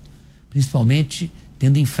Brasil, principalmente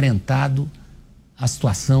tendo enfrentado as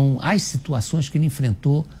situações que ele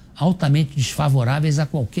enfrentou altamente desfavoráveis a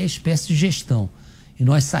qualquer espécie de gestão. E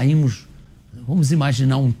nós saímos, vamos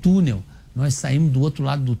imaginar um túnel, nós saímos do outro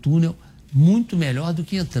lado do túnel muito melhor do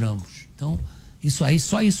que entramos. Então,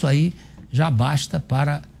 só isso aí já basta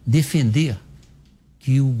para defender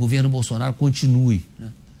que o governo Bolsonaro continue,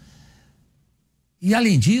 né? E,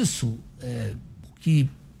 além disso, o que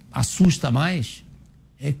assusta mais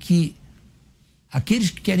é que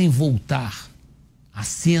aqueles que querem voltar à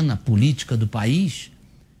cena política do país,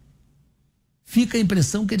 fica a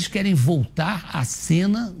impressão que eles querem voltar à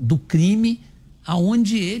cena do crime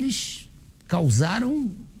aonde eles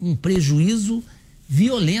causaram um prejuízo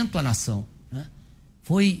violento à nação, né?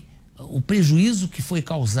 Foi o prejuízo que foi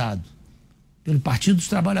causado pelo Partido dos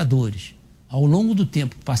Trabalhadores ao longo do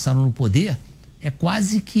tempo que passaram no poder é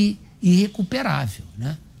quase que irrecuperável,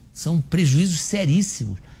 né? São prejuízos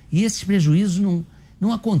seríssimos. E esses prejuízos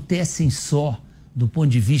não acontecem só do ponto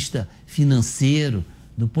de vista financeiro,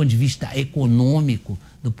 do ponto de vista econômico,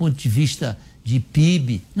 do ponto de vista de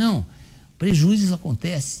PIB. Não, prejuízos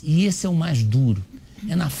acontecem, e esse é o mais duro,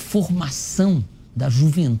 é na formação da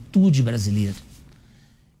juventude brasileira.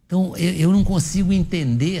 Então, eu não consigo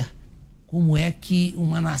entender como é que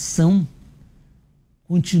uma nação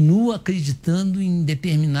continua acreditando em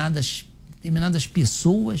determinadas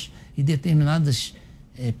pessoas e determinadas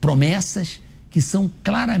promessas que são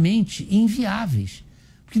claramente inviáveis,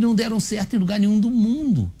 porque não deram certo em lugar nenhum do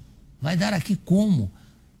mundo. Vai dar aqui como?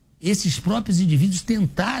 Esses próprios indivíduos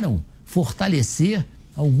tentaram fortalecer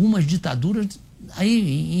algumas ditaduras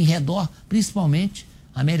aí em redor, principalmente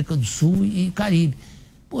América do Sul e Caribe.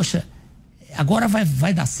 Poxa, agora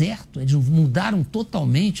vai dar certo? Eles mudaram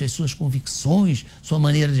totalmente as suas convicções, sua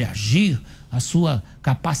maneira de agir, a sua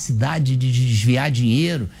capacidade de desviar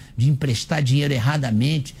dinheiro, de emprestar dinheiro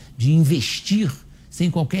erradamente, de investir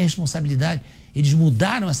sem qualquer responsabilidade. Eles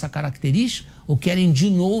mudaram essa característica ou querem de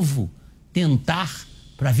novo tentar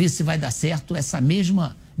para ver se vai dar certo essa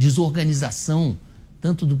mesma desorganização,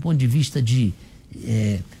 tanto do ponto de vista de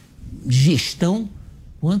gestão,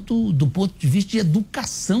 quanto do ponto de vista de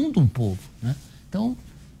educação de um povo, né? Então,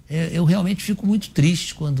 eu realmente fico muito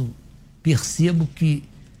triste quando percebo que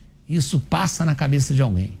isso passa na cabeça de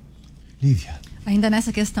alguém. Lívia. Ainda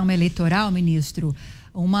nessa questão eleitoral, ministro,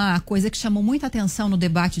 uma coisa que chamou muita atenção no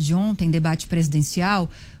debate de ontem, debate presidencial,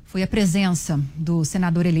 foi a presença do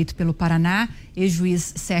senador eleito pelo Paraná,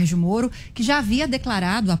 ex-juiz Sérgio Moro, que já havia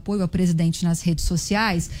declarado apoio ao presidente nas redes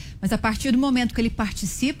sociais, mas a partir do momento que ele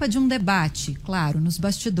participa de um debate, claro, nos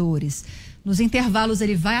bastidores, nos intervalos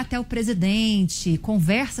ele vai até o presidente,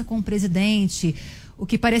 conversa com o presidente, o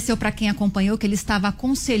que pareceu para quem acompanhou que ele estava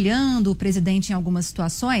aconselhando o presidente em algumas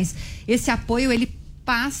situações, esse apoio ele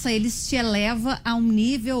se eleva a um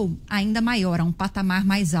nível ainda maior, a um patamar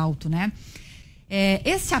mais alto, né?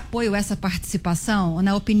 Esse apoio, essa participação,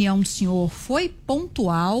 na opinião do senhor, foi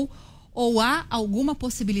pontual ou há alguma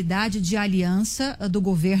possibilidade de aliança do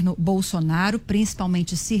governo Bolsonaro,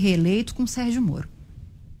 principalmente se reeleito, com Sérgio Moro?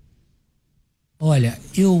 Olha,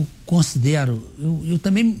 eu considero, eu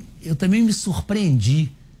também me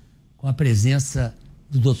surpreendi com a presença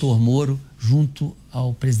do doutor Moro junto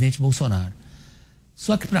ao presidente Bolsonaro.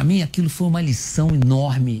 Só que para mim aquilo foi uma lição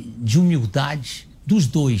enorme de humildade dos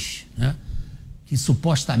dois, né? Que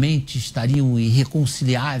supostamente estariam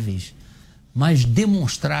irreconciliáveis, mas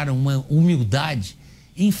demonstraram uma humildade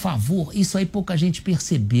em favor, isso aí pouca gente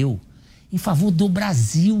percebeu, em favor do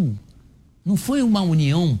Brasil. Não foi uma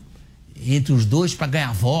união entre os dois para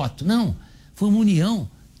ganhar voto, não. Foi uma união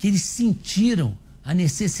que eles sentiram a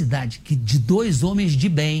necessidade de dois homens de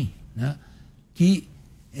bem, né? Que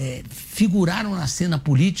figuraram na cena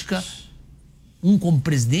política, um como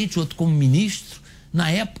presidente, outro como ministro. Na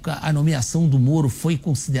época, a nomeação do Moro foi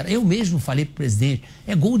considerada... Eu mesmo falei para o presidente,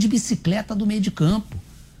 é gol de bicicleta do meio de campo.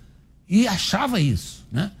 E achava isso,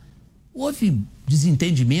 né? Houve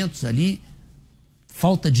desentendimentos ali,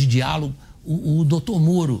 falta de diálogo. O doutor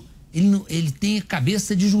Moro, ele tem a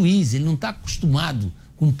cabeça de juiz, ele não está acostumado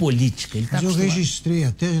com política. Mas eu registrei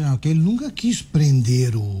até, que ele nunca quis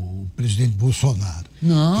prender o presidente Bolsonaro.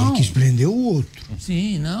 Não. Ele quis prender o outro.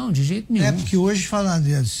 Sim, não, de jeito nenhum. É porque hoje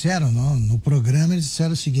disseram, não, no programa eles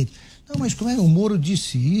disseram o seguinte, não, mas como é que o Moro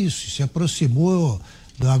disse isso, se aproximou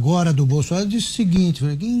agora do Bolsonaro, disse o seguinte,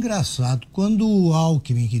 falei, que engraçado, quando o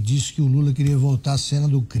Alckmin, que disse que o Lula queria voltar à cena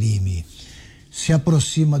do crime, se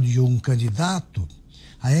aproxima de um candidato,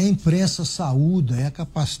 Aí a imprensa saúda, é a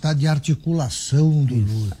capacidade de articulação do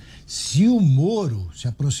Lula. Se o Moro se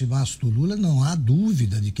aproximasse do Lula, não há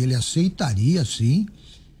dúvida de que ele aceitaria, sim,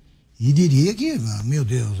 e diria que, meu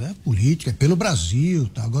Deus, é política, é pelo Brasil,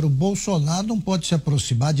 tá? Agora o Bolsonaro não pode se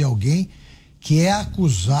aproximar de alguém que é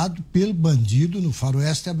acusado pelo bandido no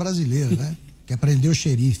faroeste brasileiro, né? Que prendeu o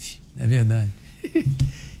xerife. É verdade.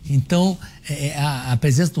 Então, a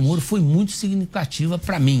presença do Moro foi muito significativa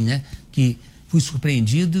para mim, né? Que fui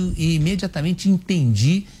surpreendido e imediatamente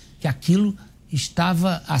entendi que aquilo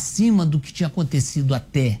estava acima do que tinha acontecido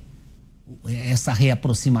até essa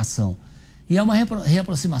reaproximação. E é uma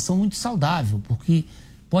reaproximação muito saudável, porque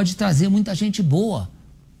pode trazer muita gente boa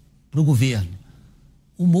para o governo.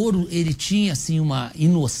 O Moro, ele tinha, assim, uma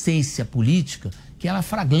inocência política que era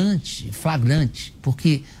flagrante,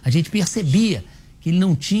 porque a gente percebia que ele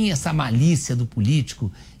não tinha essa malícia do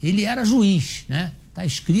político. Ele era juiz, né? Está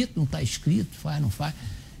escrito, não está escrito, faz, não faz.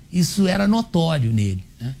 Isso era notório nele,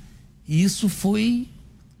 né? E isso foi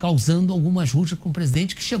causando algumas rupturas com o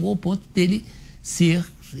presidente, que chegou ao ponto dele ser...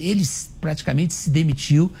 Ele praticamente se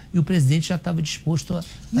demitiu e o presidente já estava disposto a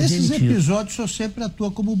Nesses demitir. episódios, o senhor sempre atua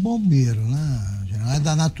como bombeiro, né? É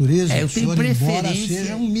da natureza eu do tenho senhor, embora preferência,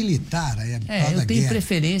 seja um militar. Eu tenho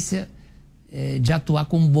preferência de atuar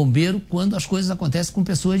como bombeiro quando as coisas acontecem com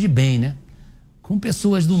pessoas de bem, né? Com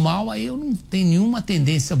pessoas do mal, aí eu não tenho nenhuma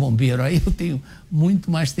tendência a bombeiro, aí eu tenho muito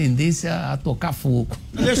mais tendência a tocar fogo.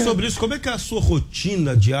 Aliás, sobre isso, como é que é a sua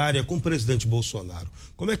rotina diária com o presidente Bolsonaro?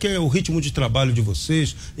 Como é que é o ritmo de trabalho de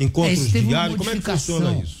vocês, encontros diários, como é que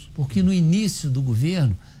funciona isso? Porque no início do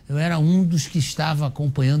governo, eu era um dos que estava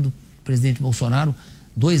acompanhando o presidente Bolsonaro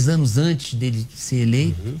 2 anos antes dele ser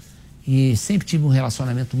eleito, e sempre tive um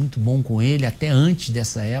relacionamento muito bom com ele, até antes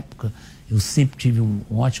dessa época. Eu sempre tive um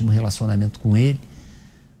ótimo relacionamento com ele.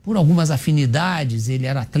 Por algumas afinidades, ele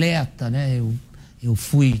era atleta, né? Eu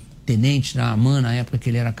fui tenente na AMAN na época que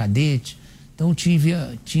ele era cadete. Então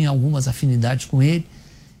tinha algumas afinidades com ele.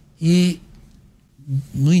 E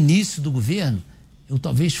no início do governo, eu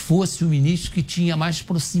talvez fosse o ministro que tinha mais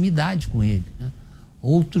proximidade com ele, né?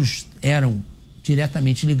 Outros eram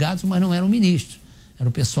diretamente ligados, mas não eram ministros. Era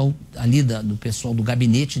o pessoal ali do pessoal do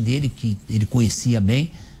gabinete dele, que ele conhecia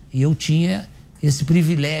bem. E eu tinha esse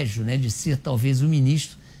privilégio, né, de ser talvez o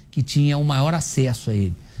ministro que tinha o maior acesso a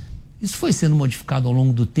ele. Isso foi sendo modificado ao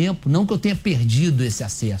longo do tempo, não que eu tenha perdido esse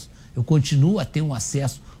acesso. Eu continuo a ter um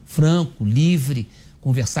acesso franco, livre,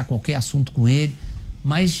 conversar qualquer assunto com ele,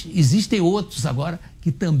 mas existem outros agora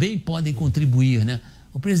que também podem contribuir, né?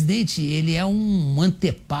 O presidente, ele é um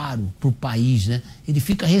anteparo para o país, né? Ele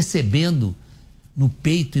fica recebendo no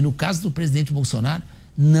peito, e no caso do presidente Bolsonaro,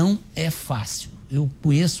 não é fácil. Eu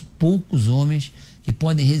conheço poucos homens que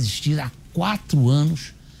podem resistir a 4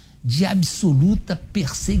 anos de absoluta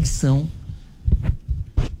perseguição,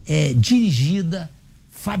 dirigida,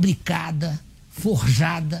 fabricada,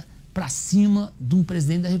 forjada para cima de um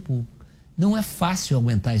presidente da República. Não é fácil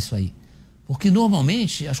aguentar isso aí, porque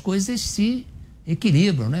normalmente as coisas se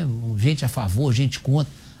equilibram, né? Gente a favor, gente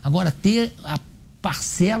contra. Agora, ter a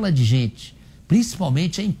parcela de gente,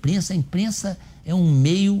 principalmente a imprensa é um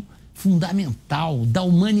meio fundamental da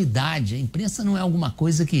humanidade. A imprensa não é alguma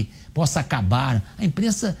coisa que possa acabar. A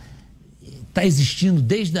imprensa está existindo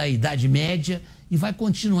desde a Idade Média e vai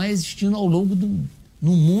continuar existindo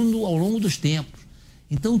no mundo ao longo dos tempos.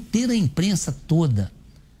 Então, ter a imprensa toda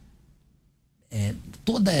é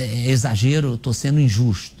exagero, eu estou sendo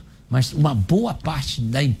injusto, mas uma boa parte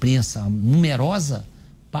da imprensa, a numerosa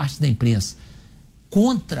parte da imprensa,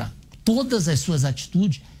 contra todas as suas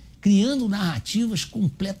atitudes, criando narrativas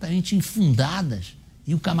completamente infundadas.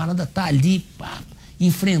 E o camarada está ali para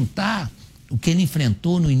enfrentar o que ele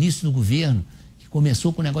enfrentou no início do governo, que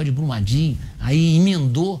começou com o negócio de Brumadinho, aí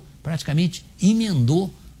praticamente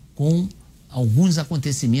emendou com alguns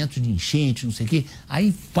acontecimentos de enchente, não sei o quê,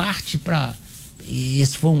 aí parte para...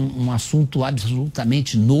 Esse foi um assunto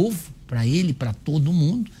absolutamente novo para ele, para todo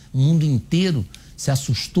mundo. O mundo inteiro se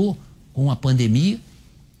assustou com a pandemia.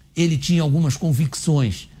 Ele tinha algumas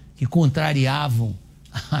convicções que contrariavam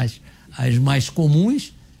as mais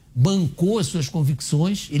comuns, bancou as suas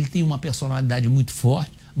convicções. Ele tem uma personalidade muito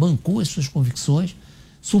forte, bancou as suas convicções.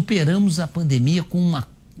 Superamos a pandemia com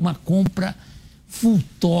uma compra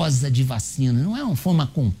fultosa de vacina. Não foi uma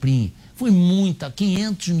comprinha, foi muita,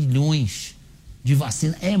 500 milhões de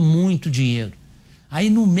vacina, é muito dinheiro. Aí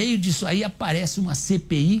no meio disso aí aparece uma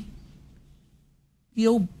CPI e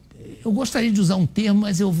eu gostaria de usar um termo,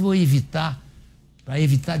 mas eu vou evitar, para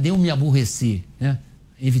evitar de eu me aborrecer, né?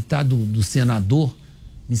 Evitar do senador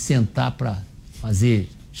me sentar para fazer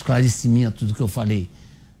esclarecimento do que eu falei.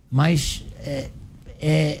 Mas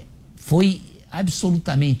foi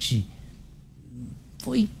absolutamente...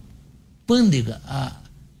 Foi pândega.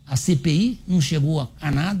 A CPI não chegou a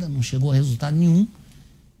nada, não chegou a resultado nenhum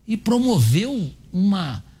e promoveu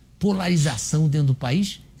uma polarização dentro do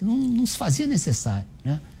país que não se fazia necessário,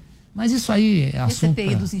 né? Mas isso aí é assunto... A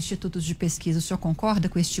CPI dos institutos de pesquisa, o senhor concorda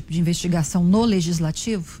com esse tipo de investigação no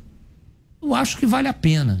legislativo? Eu acho que vale a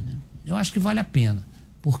pena, né? Eu acho que vale a pena,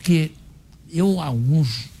 porque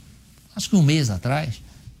acho que um mês atrás,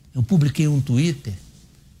 eu publiquei um Twitter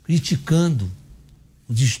criticando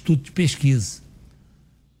os institutos de pesquisa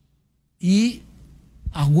e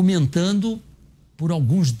argumentando por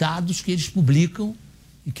alguns dados que eles publicam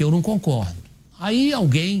e que eu não concordo. Aí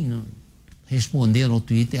alguém respondeu no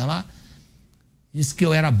Twitter lá, disse que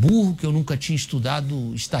eu era burro, que eu nunca tinha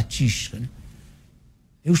estudado estatística, né?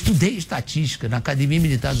 Eu estudei estatística na Academia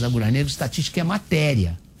Militar dos Agulhas Negras, estatística é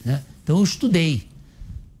matéria, né? Então eu estudei.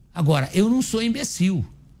 Agora, eu não sou imbecil.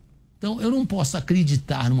 Então eu não posso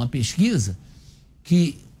acreditar numa pesquisa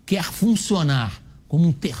que quer funcionar como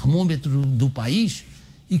um termômetro do país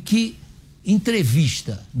e que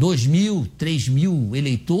entrevista 2.000, 3.000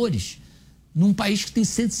 eleitores num país que tem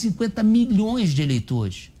 150 milhões de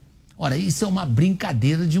eleitores. Ora, isso é uma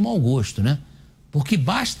brincadeira de mau gosto, né? Porque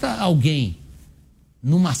basta alguém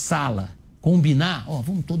numa sala combinar,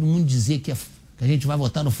 vamos todo mundo dizer que a gente vai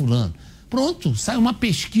votar no fulano. Pronto, sai uma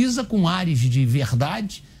pesquisa com ares de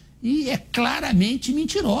verdade e é claramente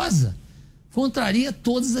mentirosa. Contraria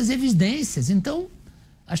todas as evidências. Então,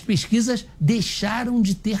 as pesquisas deixaram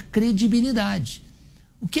de ter credibilidade.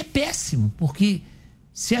 O que é péssimo, porque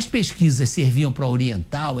se as pesquisas serviam para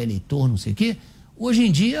orientar o eleitor, não sei o quê, hoje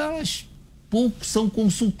em dia elas pouco são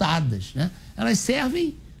consultadas, né? Elas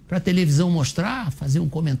servem para a televisão mostrar, fazer um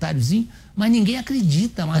comentáriozinho, mas ninguém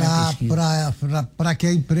acredita mais na pesquisa. Para que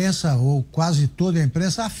a imprensa, ou quase toda a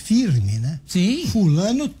imprensa, afirme, né? Sim.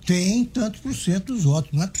 Fulano tem tantos % dos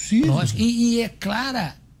votos, não é possível. Lógico. E é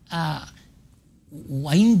clara a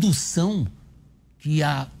indução que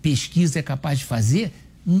a pesquisa é capaz de fazer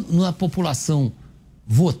na população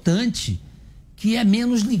votante que é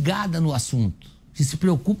menos ligada no assunto, que se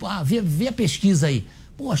preocupa, vê a pesquisa aí.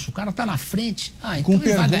 Poxa, o cara está na frente. Então com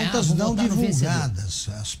perguntas não divulgadas.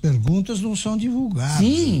 As perguntas não são divulgadas.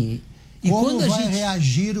 Sim. E como vai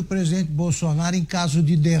reagir o presidente Bolsonaro em caso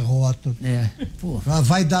de derrota?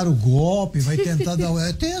 Vai dar o golpe, vai tentar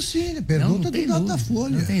dar... Tem assim, né? Pergunta do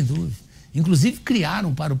Datafolha. Não tem dúvida. Inclusive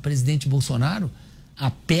criaram para o presidente Bolsonaro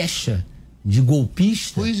a pecha de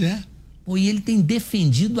golpista. Pois é. E ele tem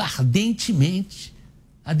defendido ardentemente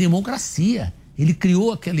a democracia. Ele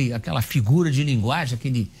criou aquela figura de linguagem,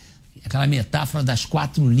 aquela metáfora das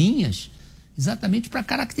 4 linhas, exatamente para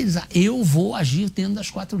caracterizar. Eu vou agir dentro das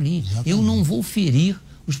 4 linhas. Exatamente. Eu não vou ferir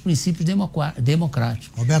os princípios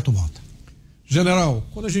democráticos. Roberto Mota. General,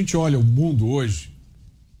 quando a gente olha o mundo hoje,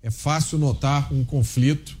 é fácil notar um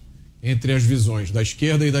conflito entre as visões da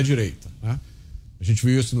esquerda e da direita, né? A gente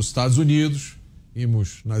viu isso nos Estados Unidos,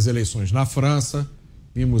 vimos nas eleições na França,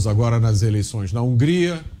 vimos agora nas eleições na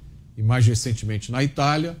Hungria e mais recentemente na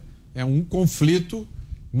Itália. É um conflito,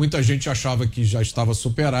 muita gente achava que já estava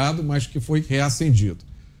superado, mas que foi reacendido.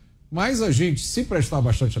 Mas a gente, se prestar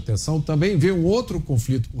bastante atenção, também vê um outro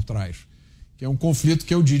conflito por trás, que é um conflito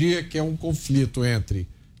que eu diria que é um conflito entre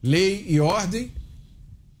lei e ordem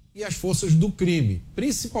e as forças do crime,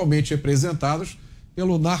 principalmente representadas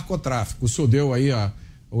pelo narcotráfico. O senhor deu aí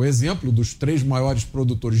o exemplo dos 3 maiores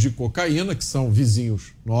produtores de cocaína, que são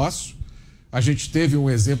vizinhos nossos. A gente teve um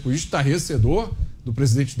exemplo estarrecedor do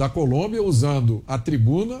presidente da Colômbia usando a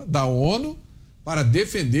tribuna da ONU para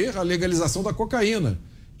defender a legalização da cocaína,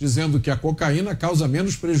 dizendo que a cocaína causa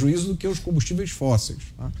menos prejuízo do que os combustíveis fósseis.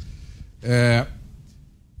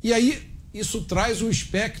 E aí isso traz o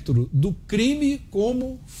espectro do crime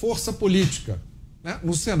como força política, né?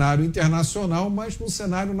 No cenário internacional, mas no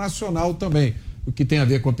cenário nacional também. O que tem a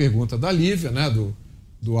ver com a pergunta da Lívia, né?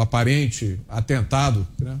 Do aparente atentado,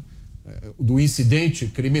 né? Do incidente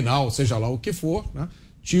criminal, seja lá o que for, né?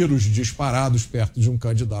 Tiros disparados perto de um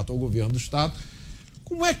candidato ao governo do Estado.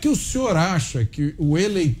 Como é que o senhor acha que o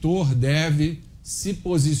eleitor deve se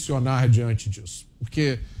posicionar diante disso?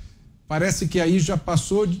 Porque parece que aí já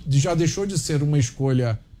deixou de ser uma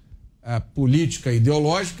escolha política,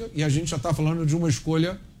 ideológica, e a gente já está falando de uma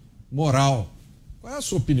escolha moral. Qual é a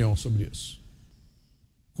sua opinião sobre isso?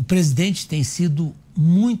 O presidente tem sido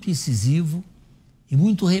muito incisivo e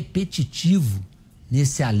muito repetitivo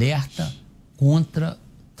nesse alerta contra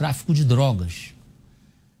o tráfico de drogas.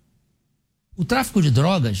 O tráfico de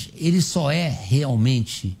drogas, ele só é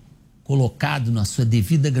realmente colocado na sua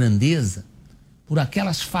devida grandeza por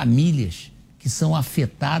aquelas famílias que são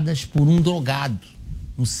afetadas por um drogado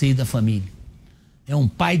no seio da família. é um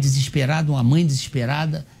pai desesperado, uma mãe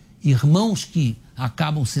desesperada, irmãos que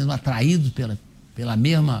acabam sendo atraídos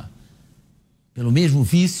pelo mesmo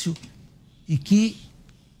vício e que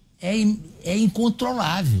é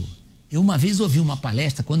incontrolável. Eu uma vez ouvi uma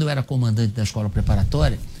palestra, quando eu era comandante da escola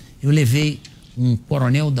preparatória, eu levei um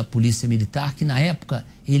coronel da Polícia Militar, que na época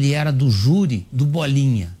ele era do júri do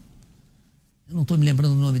Bolinha. Eu não estou me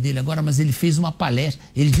lembrando o nome dele agora, mas ele fez uma palestra.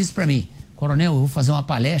 Ele disse para mim: coronel, eu vou fazer uma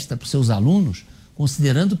palestra para os seus alunos,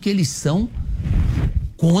 considerando que eles são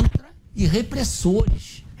contra e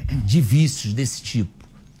repressores de vícios desse tipo.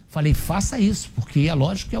 Falei, faça isso, porque é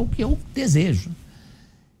lógico que é o que eu desejo.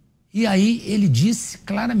 E aí ele disse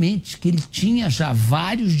claramente que ele tinha já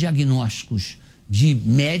vários diagnósticos de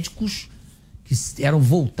médicos que eram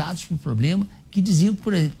voltados para o problema, que diziam,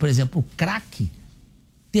 por exemplo, o crack,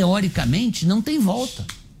 teoricamente, não tem volta.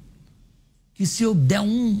 Que se eu der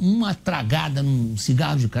uma tragada num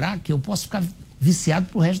cigarro de crack, eu posso ficar viciado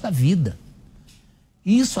pro resto da vida.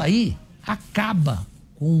 E isso aí acaba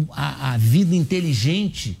com a vida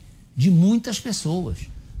inteligente de muitas pessoas.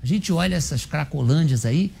 A gente olha essas cracolândias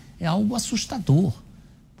aí, é algo assustador.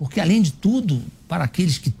 Porque, além de tudo, para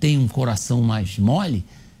aqueles que têm um coração mais mole,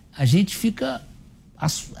 a gente fica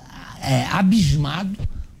abismado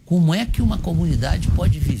como é que uma comunidade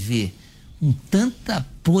pode viver com tanta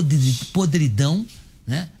podridão,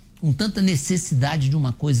 né? Com tanta necessidade de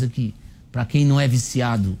uma coisa que, para quem não é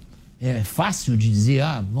viciado, é fácil de dizer,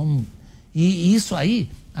 vamos... E isso aí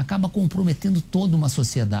acaba comprometendo toda uma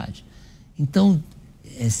sociedade. Então,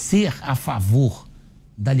 ser a favor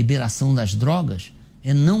da liberação das drogas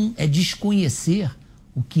é desconhecer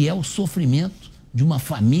o que é o sofrimento de uma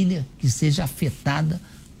família que seja afetada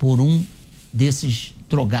por um desses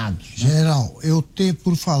drogados. Né? General,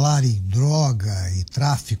 por falar em droga e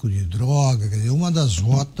tráfico de droga, quer dizer, uma das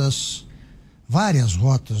rotas, várias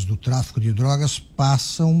rotas do tráfico de drogas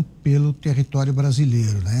passam pelo território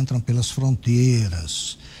brasileiro, né? Entram pelas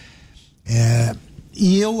fronteiras.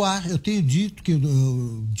 E eu tenho dito que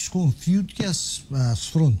eu desconfio de que as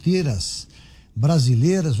fronteiras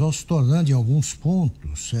brasileiras vão se tornando, em alguns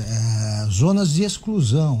pontos, zonas de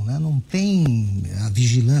exclusão, né? Não tem a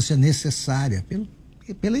vigilância necessária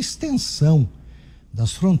pela extensão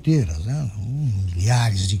das fronteiras, né?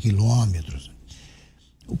 Milhares de quilômetros.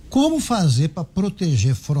 Como fazer para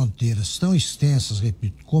proteger fronteiras tão extensas,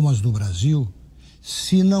 repito, como as do Brasil,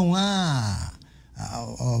 se não há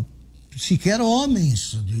sequer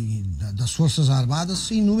homens das Forças Armadas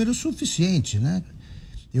em número suficiente, né?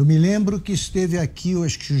 Eu me lembro que esteve aqui, eu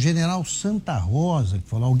acho que o general Santa Rosa, que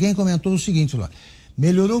falou, alguém comentou o seguinte, falou,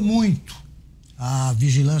 melhorou muito a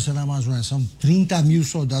vigilância na Amazônia, são 30 mil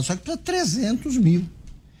soldados, só que para 300 mil.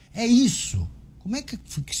 É isso. Como é que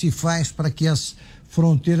se faz para que as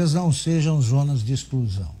fronteiras não sejam zonas de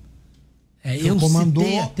exclusão? Eu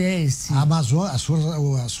comandou até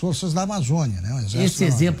as forças da Amazônia, né? Esse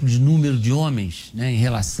exemplo de número de homens, né, em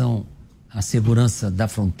relação à segurança da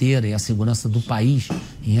fronteira e à segurança do país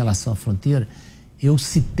em relação à fronteira, eu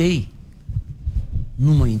citei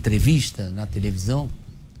numa entrevista na televisão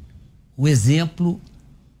o exemplo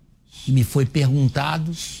que me foi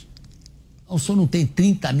perguntado: o senhor não tem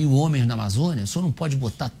 30 mil homens na Amazônia? O senhor não pode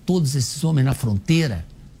botar todos esses homens na fronteira?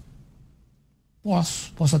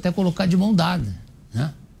 Posso até colocar de mão dada,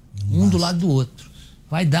 né? Um do lado do outro.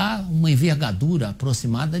 Vai dar uma envergadura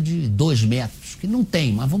aproximada de 2 metros, que não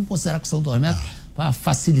tem, mas vamos considerar que são 2 metros para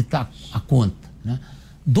facilitar a conta, né?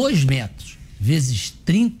 2 metros vezes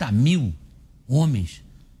 30 mil homens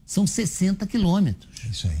são 60 quilômetros.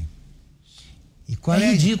 Isso aí. E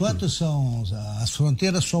quantos são as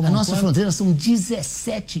fronteiras? As nossas fronteiras são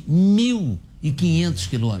 17.500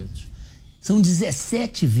 quilômetros. São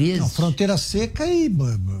 17 vezes... Não, fronteira seca e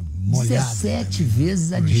molhada. 17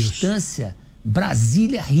 vezes a distância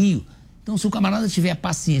Brasília-Rio. Então, se o camarada tiver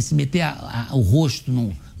paciência, meter o rosto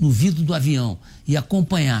no vidro do avião e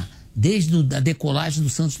acompanhar desde a decolagem do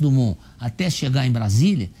Santos Dumont até chegar em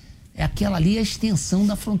Brasília, aquela ali é a extensão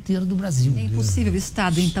da fronteira do Brasil. É impossível o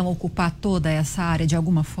Estado, então, ocupar toda essa área de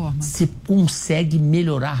alguma forma? Você consegue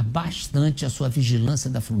melhorar bastante a sua vigilância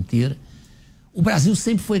da fronteira. O Brasil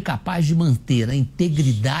sempre foi capaz de manter a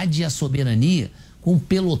integridade e a soberania com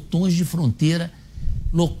pelotões de fronteira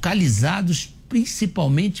localizados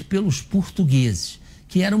principalmente pelos portugueses,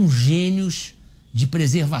 que eram gênios de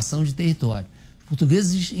preservação de território. Os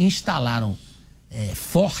portugueses instalaram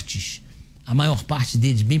fortes, a maior parte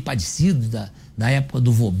deles bem parecidos da época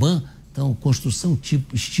do Vauban, então construção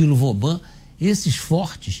tipo estilo Vauban. Esses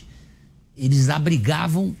fortes, eles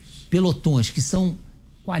abrigavam pelotões, que são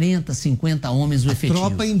 40, 50 homens o efetivo.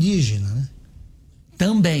 Tropa indígena, né?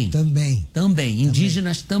 Também.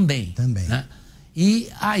 Indígenas também. Né? E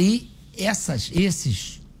aí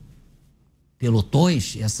esses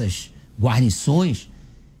pelotões, essas guarnições,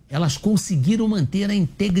 elas conseguiram manter a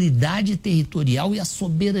integridade territorial e a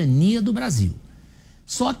soberania do Brasil.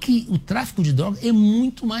 Só que o tráfico de drogas é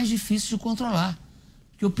muito mais difícil de controlar,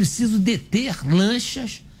 porque eu preciso deter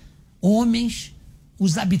lanchas, homens,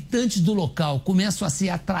 os habitantes do local começam a ser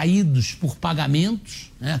atraídos por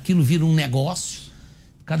pagamentos, né? Aquilo vira um negócio,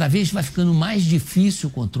 cada vez vai ficando mais difícil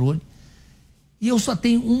o controle. E eu só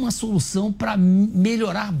tenho uma solução para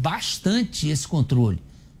melhorar bastante esse controle: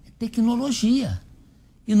 é tecnologia.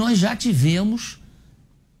 E nós já tivemos,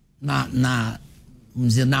 vamos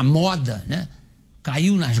dizer, na moda, né?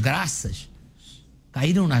 Caíram nas graças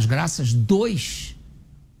 2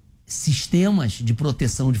 sistemas de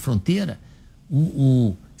proteção de fronteira,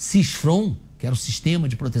 o CISFRON, que era o Sistema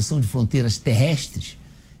de Proteção de Fronteiras Terrestres,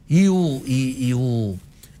 e o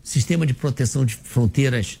Sistema de Proteção de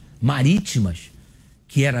Fronteiras Marítimas,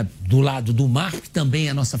 que era do lado do mar, que também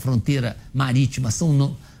é a nossa fronteira marítima,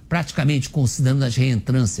 são praticamente, considerando as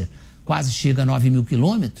reentrâncias, quase chega a 9.000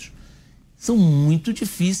 quilômetros, são muito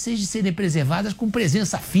difíceis de serem preservadas com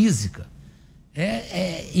presença física.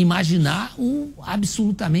 Imaginar o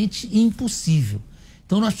absolutamente impossível.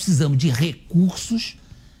 Então nós precisamos de recursos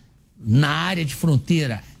na área de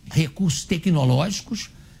fronteira, recursos tecnológicos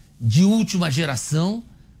de última geração,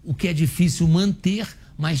 o que é difícil manter,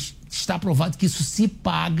 mas está provado que isso se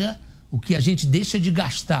paga. O que a gente deixa de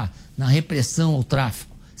gastar na repressão ao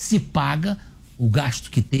tráfico, se paga o gasto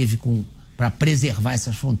que teve para preservar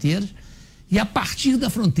essas fronteiras. E a partir da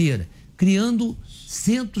fronteira, criando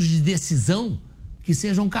centros de decisão que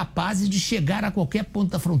sejam capazes de chegar a qualquer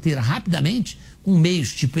ponto da fronteira rapidamente, com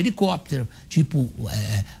meios tipo helicóptero, tipo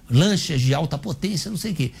lanchas de alta potência, não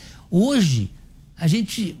sei o quê. Hoje, a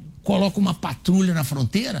gente coloca uma patrulha na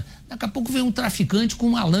fronteira, daqui a pouco vem um traficante com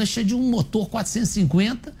uma lancha de um motor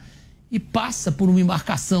 450 e passa por uma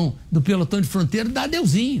embarcação do pelotão de fronteira e dá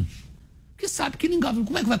adeuzinho. Porque sabe que ninguém...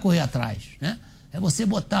 Como é que vai correr atrás, né? É você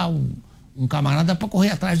botar um camarada para correr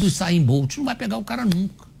atrás do Usain Bolt, não vai pegar o cara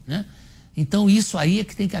nunca, né? Então isso aí é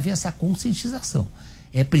que tem que haver essa conscientização.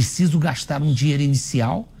 É preciso gastar um dinheiro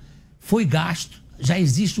inicial, foi gasto, já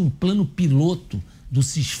existe um plano piloto do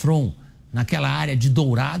CISFRON naquela área de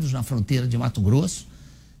Dourados, na fronteira de Mato Grosso.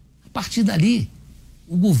 A partir dali,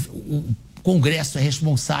 o Congresso é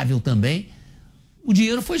responsável também, o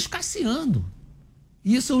dinheiro foi escasseando.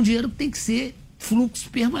 E isso é um dinheiro que tem que ser fluxo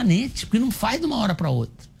permanente, porque não faz de uma hora para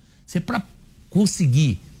outra. Você, para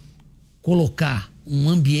conseguir colocar um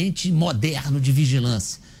ambiente moderno de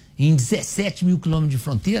vigilância em 17.000 quilômetros de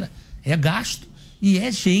fronteira, é gasto e é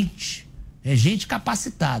gente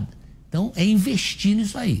capacitada. Então, é investir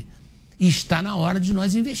nisso aí. E está na hora de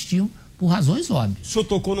nós investirmos por razões óbvias. O senhor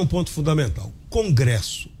tocou num ponto fundamental.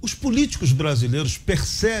 Congresso. Os políticos brasileiros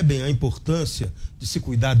percebem a importância de se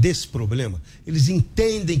cuidar desse problema? Eles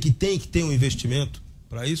entendem que tem que ter um investimento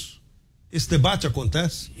para isso? Esse debate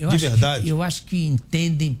acontece de verdade? Eu acho que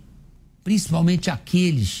entendem, principalmente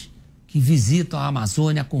aqueles que visitam a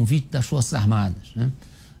Amazônia a convite das Forças Armadas, né?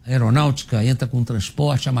 A aeronáutica entra com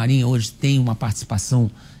transporte, a Marinha hoje tem uma participação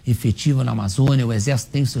efetiva na Amazônia, o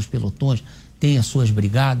Exército tem seus pelotões, tem as suas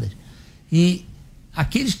brigadas. E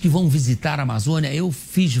aqueles que vão visitar a Amazônia, eu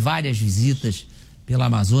fiz várias visitas pela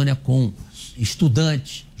Amazônia com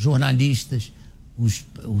estudantes, jornalistas,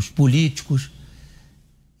 os políticos.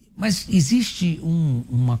 Mas existe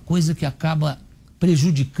uma coisa que acaba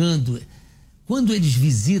prejudicando. Quando eles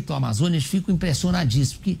visitam a Amazônia, eles ficam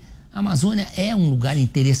impressionadíssimos, porque a Amazônia é um lugar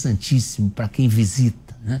interessantíssimo para quem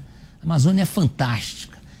visita, né? A Amazônia é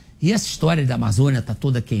fantástica. E essa história da Amazônia está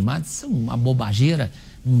toda queimada, isso é uma bobageira,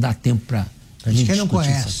 não dá tempo para a gente quem não discutir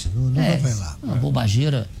conhece, isso. não vai lá. Uma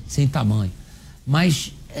bobageira sem tamanho.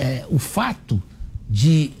 Mas o fato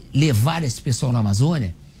de levar esse pessoal na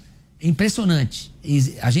Amazônia é impressionante.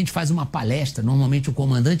 A gente faz uma palestra, normalmente o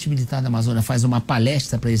comandante militar da Amazônia faz uma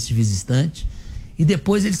palestra para esses visitantes e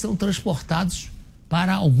depois eles são transportados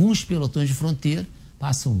para alguns pelotões de fronteira,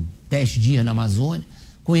 passam 10 dias na Amazônia,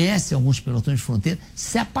 conhecem alguns pelotões de fronteira,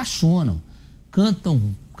 se apaixonam, cantam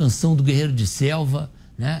canção do Guerreiro de Selva,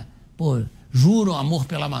 né? Pô, juram amor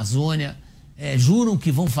pela Amazônia, juram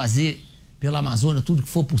que vão fazer pela Amazônia tudo que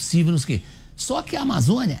for possível, não sei o quê. Só que a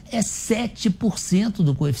Amazônia é 7%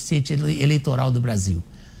 do coeficiente eleitoral do Brasil.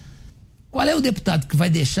 Qual é o deputado que vai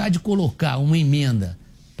deixar de colocar uma emenda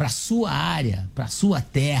para a sua área, para a sua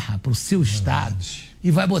terra, para o seu estado, e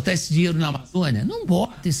vai botar esse dinheiro na Amazônia? Não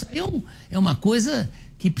bota. Isso aí é uma coisa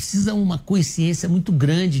que precisa uma consciência muito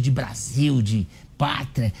grande de Brasil, de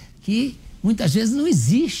pátria, que muitas vezes não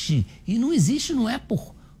existe. E não existe não é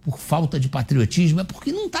por falta de patriotismo, é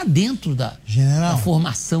porque não está dentro da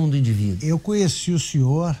formação do indivíduo. Eu conheci o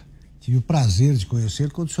senhor, tive o prazer de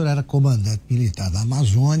conhecer quando o senhor era comandante militar da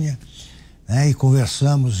Amazônia, né, e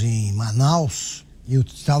conversamos em Manaus. Eu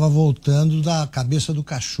estava voltando da Cabeça do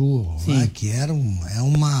Cachorro, né, que é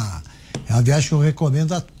uma viagem que eu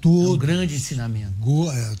recomendo a todos. É um grande ensinamento.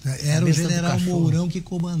 Era o general Mourão que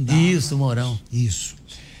comandava. Isso, Mourão. Isso.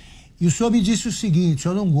 E o senhor me disse o seguinte: o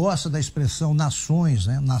senhor não gosta da expressão nações,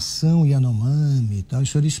 né? Nação Yanomami e tal. E o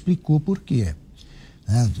senhor explicou por quê.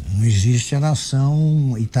 Né? Não existe a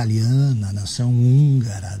nação italiana, a nação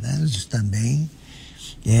húngara, né? Eles também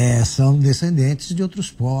são descendentes de outros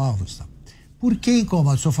povos. Tá? Por que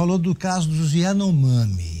incomoda? O senhor falou do caso dos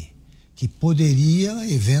Yanomami, que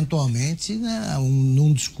poderia, eventualmente, né,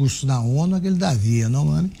 num discurso da ONU, aquele Davi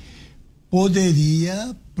Yanomami,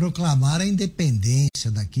 poderia proclamar a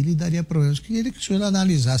independência daquilo e daria problemas. Eu queria que o senhor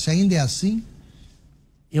analisasse. Ainda é assim?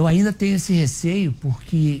 Eu ainda tenho esse receio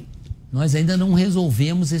porque nós ainda não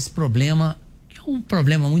resolvemos esse problema, que é um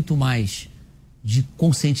problema muito mais de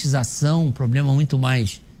conscientização, um problema muito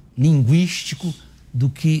mais linguístico do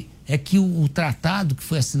que o tratado que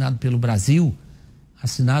foi assinado pelo Brasil,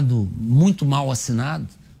 assinado, muito mal assinado,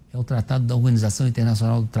 é o Tratado da Organização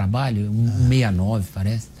Internacional do Trabalho, 169,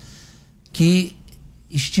 parece, que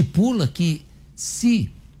estipula que se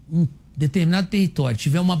um determinado território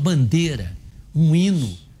tiver uma bandeira, um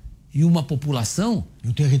hino e uma população...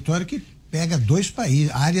 Um território que pega 2 países,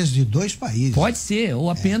 áreas de 2 países. Pode ser, ou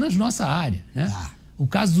apenas nossa área, né? O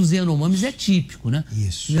caso dos Yanomamis é típico, né?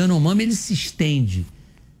 Isso. O Yanomami, ele se estende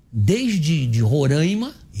desde de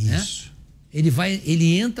Roraima, isso, né?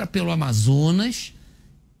 Ele entra pelo Amazonas,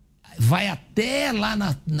 vai até lá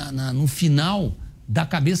no final da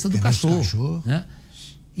Cabeça do Cachorro. Né?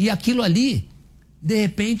 E aquilo ali, de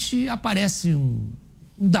repente, aparece um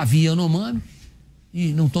Davi Yanomami,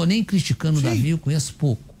 e não estou nem criticando o Davi, eu conheço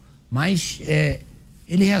pouco, mas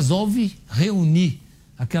ele resolve reunir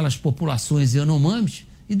aquelas populações Yanomamis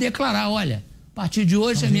e declarar: olha, a partir de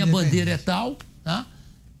hoje a minha bandeira é tal, tá?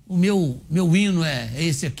 O meu hino é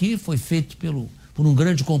esse aqui, foi feito por um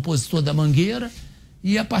grande compositor da Mangueira,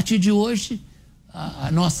 e a partir de hoje a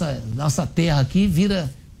nossa terra aqui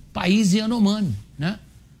vira país Yanomami, né?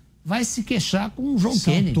 Vai se queixar com o João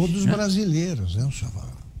Kennedy. São todos brasileiros, né,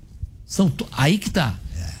 senhor? Aí que tá.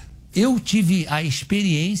 Eu tive a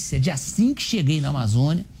experiência de, assim que cheguei na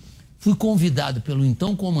Amazônia, fui convidado pelo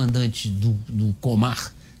então comandante do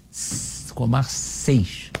Comar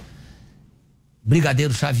 6,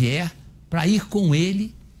 Brigadeiro Xavier, para ir com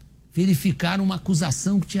ele verificar uma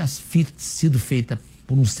acusação que tinha sido feita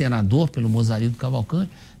por um senador, pelo Mozarido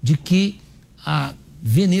Cavalcante, de que a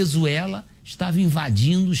Venezuela estava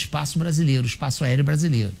invadindo o espaço brasileiro, o espaço aéreo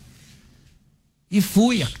brasileiro. E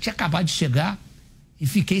fui, tinha acabado de chegar e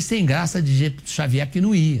fiquei sem graça de dizer pro Xavier que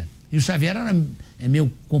não ia. E o Xavier era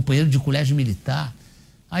meu companheiro de colégio militar.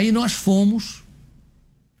 Aí nós fomos,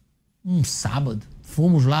 um sábado,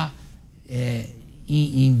 fomos lá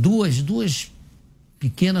em duas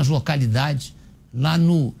pequenas localidades, lá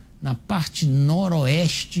na parte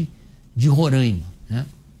noroeste de Roraima, né?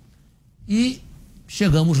 E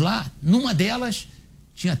chegamos lá, numa delas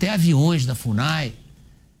tinha até aviões da FUNAI,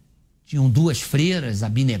 tinham 2 freiras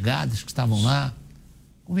abnegadas que estavam lá.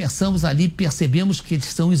 Conversamos ali, percebemos que eles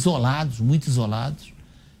são isolados, muito isolados,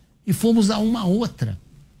 e fomos a uma outra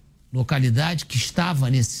localidade que estava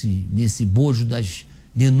nesse bojo das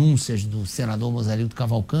denúncias do senador Mozarido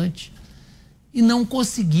Cavalcante, e não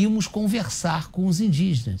conseguimos conversar com os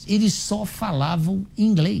indígenas. Eles só falavam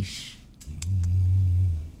inglês.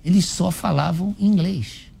 Eles só falavam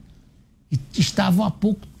inglês. E estavam há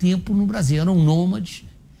pouco tempo no Brasil, eram nômades.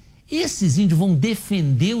 Esses índios vão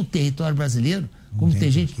defender o território brasileiro, como tem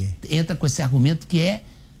gente que entra com esse argumento que é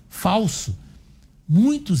falso.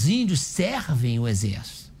 Muitos índios servem o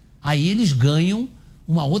exército. Aí eles ganham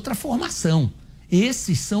uma outra formação.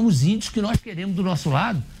 Esses são os índios que nós queremos do nosso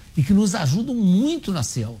lado e que nos ajudam muito na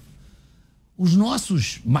selva. Os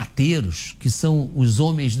nossos mateiros, que são os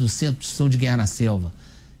homens do Centro de Instrução de Guerra na Selva,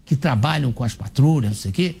 que trabalham com as patrulhas, não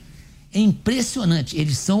sei o quê, é impressionante.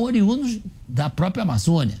 Eles são oriundos da própria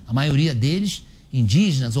Amazônia, a maioria deles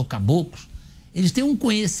indígenas ou caboclos. Eles têm um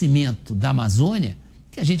conhecimento da Amazônia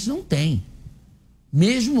que a gente não tem.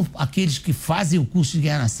 Mesmo aqueles que fazem o curso de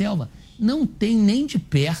Guerra na Selva não têm nem de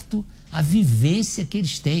perto a vivência que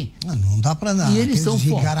eles têm. Não dá para nada. E eles são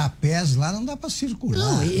igarapés lá, não dá para circular.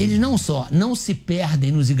 Não, eles não se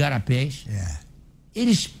perdem nos igarapés.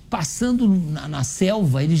 Eles passando na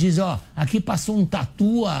selva, eles dizem: ó, aqui passou um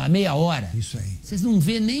tatu há meia hora. Isso aí. Vocês não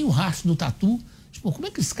vê nem o rastro do tatu. Pô, como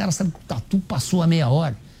é que esse cara sabe que o tatu passou há meia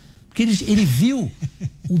hora? Porque ele viu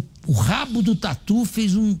o rabo do tatu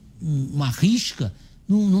fez uma risca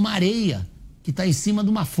numa areia que está em cima de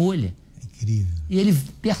uma folha. É incrível. E ele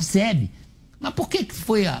percebe. Mas por que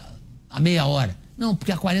foi a meia hora? Não,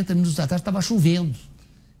 porque há 40 minutos atrás estava chovendo.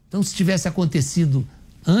 Então, se tivesse acontecido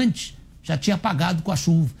antes, já tinha apagado com a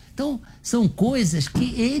chuva. Então, são coisas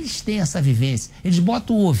que eles têm essa vivência. Eles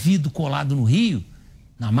botam o ouvido colado no rio,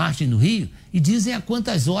 na margem do rio, e dizem a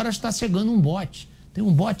quantas horas está chegando um bote. Tem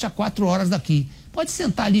um bote a 4 horas daqui. Pode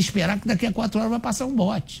sentar ali e esperar que daqui a 4 horas vai passar um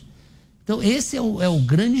bote. Então, esse é o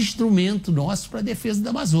grande instrumento nosso para a defesa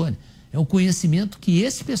da Amazônia. É o conhecimento que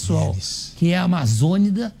esse pessoal, que é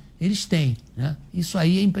amazônida, eles têm, né? Isso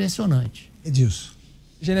aí é impressionante. Edilson.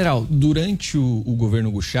 General, durante o governo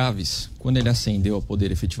Hugo Chávez, quando ele ascendeu ao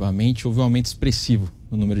poder efetivamente, houve um aumento expressivo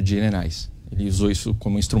no número de generais. Ele usou isso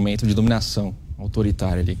como instrumento de dominação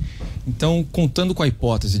autoritária ali. Então, contando com a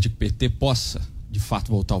hipótese de que o PT possa, de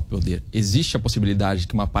fato, voltar ao poder, existe a possibilidade de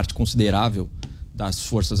que uma parte considerável das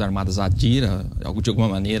Forças Armadas adira, de alguma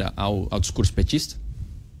maneira, ao discurso petista?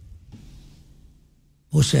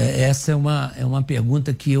 Poxa, essa é uma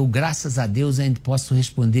pergunta que eu, graças a Deus, ainda posso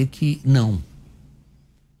responder que não.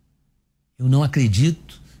 Eu não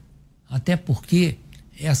acredito, até porque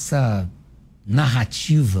essa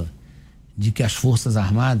narrativa de que as Forças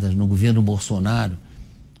Armadas no governo Bolsonaro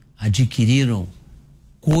adquiriram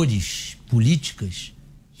cores políticas,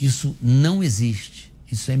 isso não existe,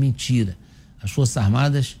 isso é mentira. As Forças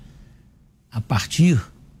Armadas, a partir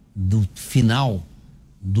do final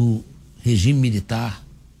do regime militar,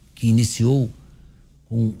 que iniciou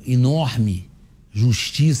com enorme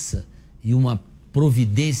justiça e uma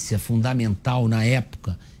providência fundamental na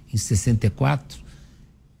época, em 64,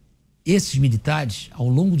 esses militares, ao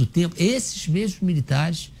longo do tempo, esses mesmos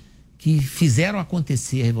militares que fizeram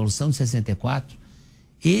acontecer a Revolução de 64,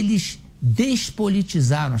 eles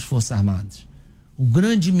despolitizaram as Forças Armadas. O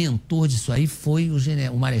grande mentor disso aí foi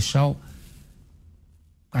o Marechal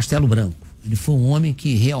Castelo Branco. Ele foi um homem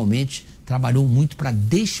que realmente trabalhou muito para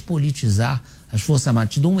despolitizar as Forças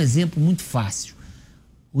Armadas. Te dou um exemplo muito fácil.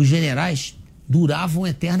 Os generais duravam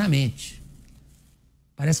eternamente.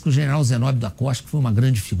 Parece que o general Zenóbio da Costa, que foi uma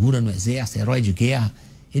grande figura no Exército, herói de guerra,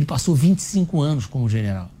 ele passou 25 anos como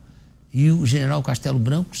general. E o general Castelo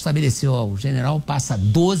Branco estabeleceu, o general passa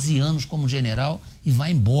 12 anos como general e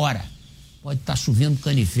vai embora. Pode estar chovendo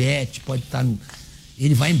canivete, pode estar...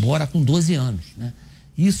 Ele vai embora com 12 anos, né?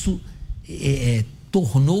 Isso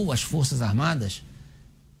tornou as Forças Armadas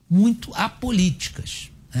muito apolíticas,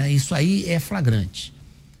 né? Isso aí é flagrante.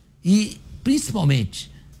 E,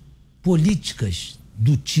 principalmente, políticas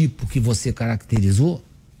do tipo que você caracterizou,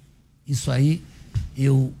 isso aí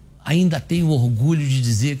eu ainda tenho orgulho de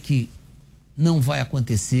dizer que não vai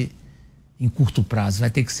acontecer em curto prazo. Vai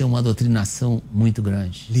ter que ser uma doutrinação muito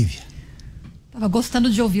grande. Lívia. Estava gostando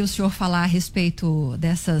de ouvir o senhor falar a respeito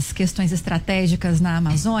dessas questões estratégicas na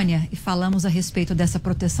Amazônia e falamos a respeito dessa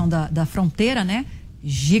proteção da fronteira, né?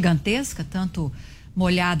 Gigantesca, tanto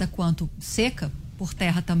molhada quanto seca, por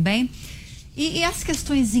terra também. E as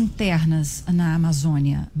questões internas na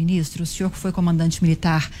Amazônia, ministro? O senhor que foi comandante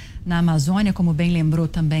militar na Amazônia, como bem lembrou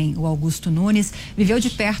também o Augusto Nunes, viveu de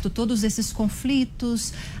perto todos esses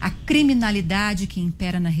conflitos, a criminalidade que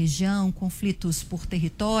impera na região, conflitos por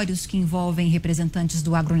territórios que envolvem representantes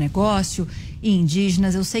do agronegócio e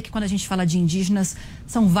indígenas. Eu sei que quando a gente fala de indígenas,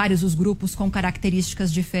 são vários os grupos com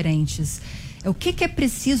características diferentes. O que é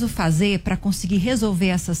preciso fazer para conseguir resolver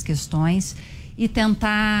essas questões e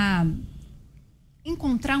tentar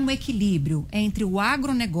encontrar um equilíbrio entre o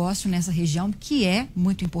agronegócio nessa região, que é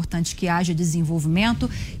muito importante que haja desenvolvimento,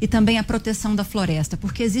 e também a proteção da floresta,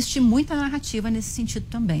 porque existe muita narrativa nesse sentido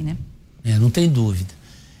também, né? Não tem dúvida.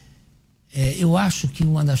 Eu acho que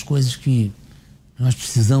uma das coisas que nós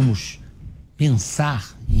precisamos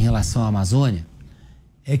pensar em relação à Amazônia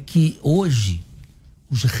é que hoje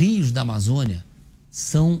os rios da Amazônia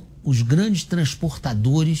são os grandes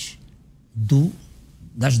transportadores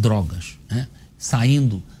das drogas, né?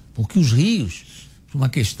 Saindo, porque os rios, por uma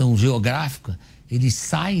questão geográfica, eles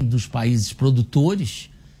saem dos países produtores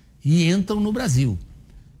e entram no Brasil.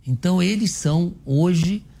 Então, eles são,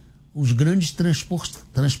 hoje, os grandes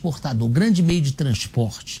transportadores. O grande meio de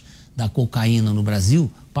transporte da cocaína no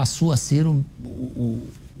Brasil passou a ser o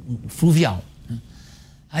fluvial, né?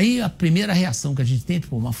 Aí, a primeira reação que a gente tem,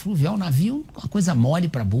 uma fluvial, navio, uma coisa mole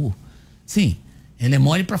para burro. Sim, ela é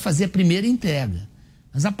mole para fazer a primeira entrega.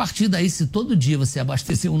 Mas a partir daí, se todo dia você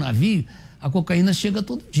abastecer um navio, a cocaína chega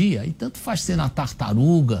todo dia. E tanto faz ser na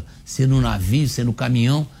tartaruga, ser no navio, ser no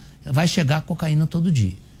caminhão, vai chegar a cocaína todo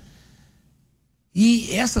dia.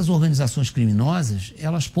 E essas organizações criminosas,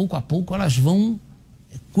 elas pouco a pouco, elas vão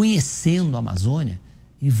conhecendo a Amazônia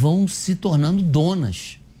e vão se tornando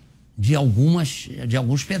donas de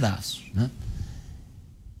alguns pedaços, né?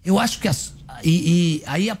 Eu acho que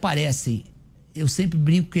aí aparecem, eu sempre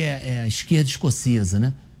brinco que é a esquerda escocesa,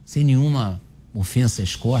 né? Sem nenhuma ofensa à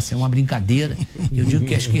Escócia, é uma brincadeira. Eu digo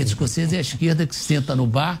que a esquerda escocesa é a esquerda que senta no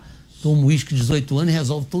bar, toma um uísque de 18 anos e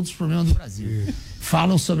resolve todos os problemas do Brasil.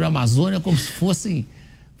 Falam sobre a Amazônia como se fossem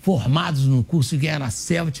formados no curso de Guerra na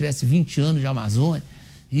Selva, tivesse 20 anos de Amazônia,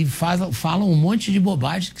 e falam um monte de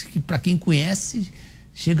bobagem que para quem conhece,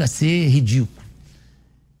 chega a ser ridículo.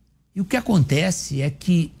 E o que acontece é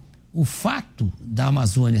que o fato da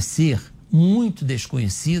Amazônia ser muito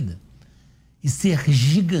desconhecida e ser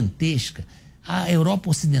gigantesca, a Europa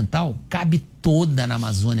Ocidental cabe toda na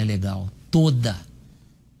Amazônia Legal, toda.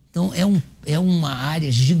 Então é uma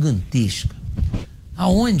área gigantesca,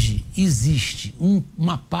 aonde existe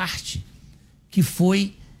uma parte que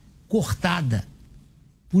foi cortada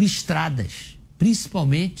por estradas,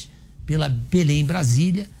 principalmente pela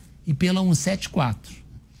Belém-Brasília e pela 174.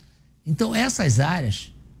 Então essas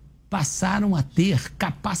áreas passaram a ter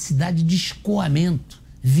capacidade de escoamento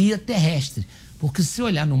via terrestre. Porque se você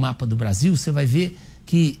olhar no mapa do Brasil, você vai ver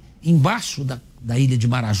que embaixo da ilha de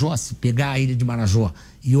Marajó, se pegar a ilha de Marajó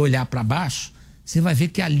e olhar para baixo, você vai ver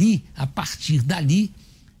que ali, a partir dali,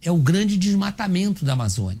 é o grande desmatamento da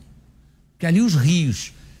Amazônia. Porque ali os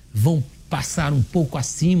rios vão passar um pouco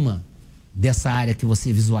acima dessa área que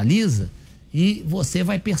você visualiza e você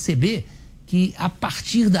vai perceber que a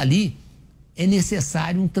partir dali é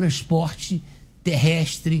necessário um transporte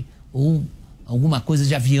terrestre ou alguma coisa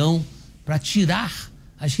de avião para tirar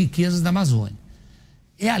as riquezas da Amazônia.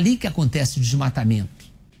 É ali que acontece o desmatamento.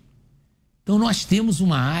 Então nós temos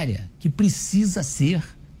uma área que precisa ser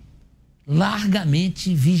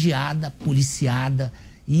largamente vigiada, policiada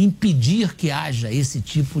e impedir que haja esse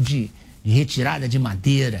tipo de retirada de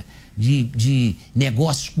madeira, de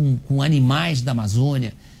negócios com animais da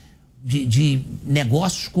Amazônia, de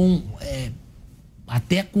negócios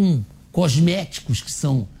até com cosméticos que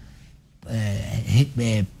são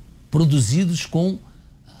produzidos com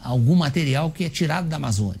algum material que é tirado da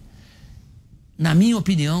Amazônia. Na minha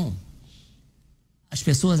opinião, as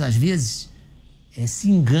pessoas às vezes se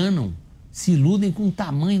enganam, se iludem com o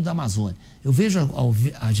tamanho da Amazônia. Eu vejo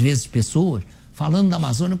às vezes pessoas falando da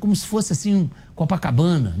Amazônia como se fosse assim um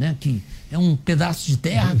Copacabana, né? Que é um pedaço de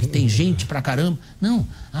terra que tem gente pra caramba. Não,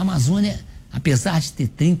 a Amazônia, apesar de ter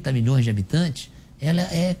 30 milhões de habitantes, ela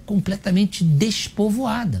é completamente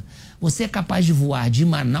despovoada. Você é capaz de voar de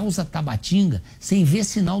Manaus a Tabatinga sem ver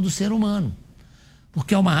sinal do ser humano.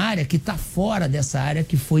 Porque é uma área que está fora dessa área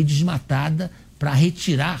que foi desmatada para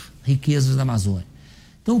retirar riquezas da Amazônia.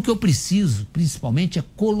 Então o que eu preciso, principalmente, é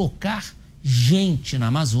colocar gente na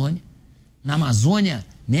Amazônia,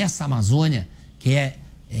 nessa Amazônia que é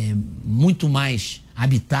muito mais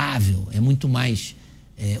habitável, é muito mais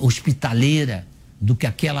hospitaleira do que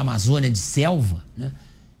aquela Amazônia de selva, né?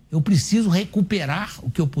 Eu preciso recuperar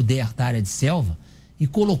o que eu puder da área de selva e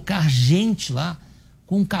colocar gente lá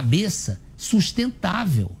com cabeça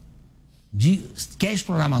sustentável. Quer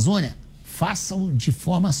explorar a Amazônia? Faça-o de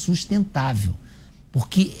forma sustentável,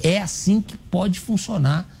 porque é assim que pode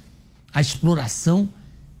funcionar a exploração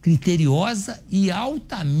criteriosa e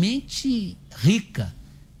altamente rica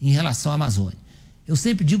em relação à Amazônia. Eu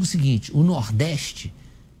sempre digo o seguinte: o Nordeste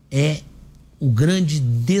é o grande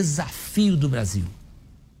desafio do Brasil.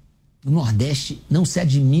 O Nordeste não se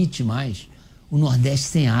admite mais o Nordeste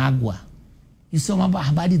sem água. Isso é uma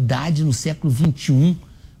barbaridade no século XXI,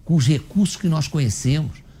 com os recursos que nós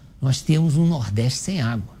conhecemos. Nós temos um Nordeste sem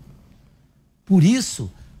água. Por isso,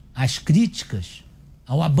 as críticas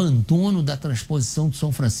ao abandono da transposição de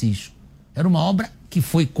São Francisco. Era uma obra que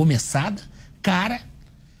foi começada, cara,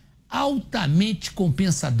 altamente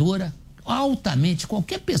compensadora, altamente.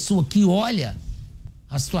 Qualquer pessoa que olha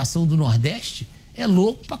a situação do Nordeste é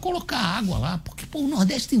louco para colocar água lá, porque o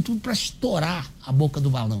Nordeste tem tudo para estourar a boca do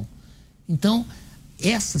balão. Então,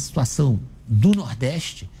 essa situação do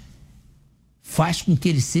Nordeste faz com que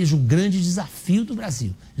ele seja o grande desafio do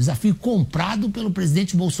Brasil. Desafio comprado pelo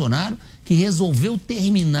presidente Bolsonaro, que resolveu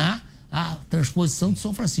terminar a transposição de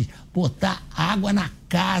São Francisco. Botar água na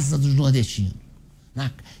casa dos nordestinos.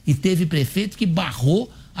 E teve prefeito que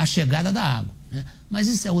barrou a chegada da água, né? Mas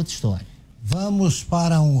isso é outra história. Vamos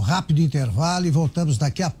para um rápido intervalo e voltamos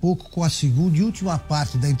daqui a pouco com a segunda e última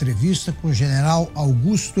parte da entrevista com o general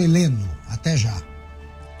Augusto Heleno. Até já.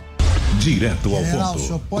 Direto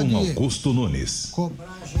ao ponto, com Augusto Nunes.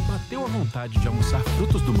 Bateu a vontade de almoçar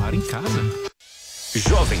frutos do mar em casa?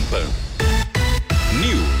 Jovem Pan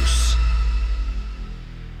News.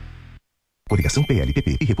 Coligação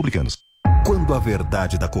PLPP e Republicanos. Quando quando a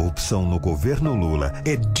verdade da corrupção no governo Lula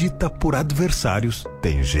é dita por adversários,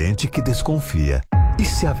 tem gente que desconfia. E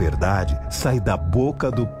se a verdade sai da boca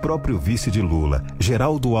do próprio vice de Lula,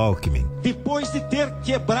 Geraldo Alckmin? Depois de ter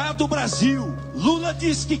quebrado o Brasil, Lula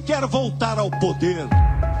diz que quer voltar ao poder.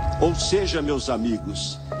 Ou seja, meus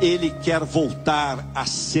amigos, ele quer voltar à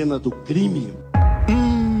cena do crime.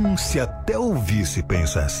 Se até o vice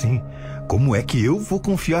pensa assim, como é que eu vou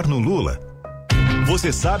confiar no Lula?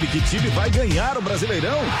 Você sabe que time vai ganhar o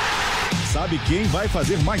Brasileirão? Sabe quem vai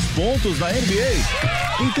fazer mais pontos na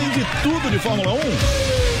NBA? Entende tudo de Fórmula 1?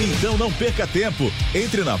 Então não perca tempo.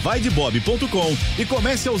 Entre na vaidebob.com e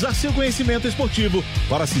comece a usar seu conhecimento esportivo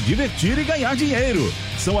para se divertir e ganhar dinheiro.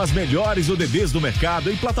 São as melhores ODBs do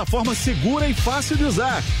mercado em plataforma segura e fácil de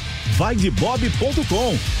usar.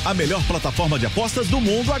 Vaidebob.com, a melhor plataforma de apostas do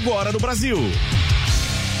mundo agora no Brasil.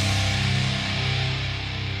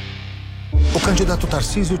 O candidato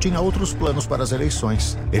Tarcísio tinha outros planos para as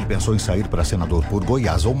eleições. Ele pensou em sair para senador por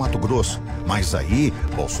Goiás ou Mato Grosso. Mas aí,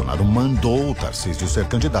 Bolsonaro mandou o Tarcísio ser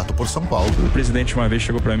candidato por São Paulo. O presidente uma vez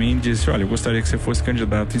chegou para mim e disse, olha, eu gostaria que você fosse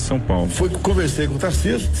candidato em São Paulo. Conversei com o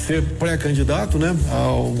Tarcísio, ser pré-candidato, né,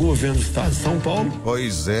 ao governo do estado de São Paulo.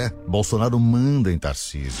 Pois é, Bolsonaro manda em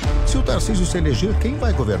Tarcísio. Se o Tarcísio se eleger, quem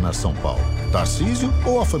vai governar São Paulo? Tarcísio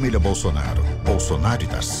ou a família Bolsonaro? Bolsonaro e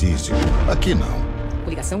Tarcísio. Aqui não.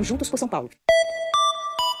 Coligação Juntos por São Paulo.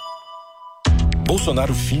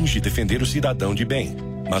 Bolsonaro finge defender o cidadão de bem,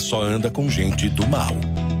 mas só anda com gente do mal.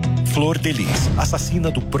 Flor de Lis,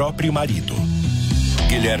 assassina do próprio marido.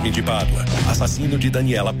 Guilherme de Pádua, assassino de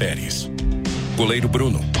Daniela Pérez. Goleiro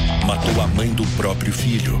Bruno, matou a mãe do próprio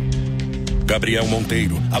filho. Gabriel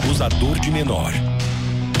Monteiro, abusador de menor.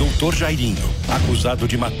 Doutor Jairinho, acusado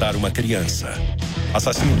de matar uma criança.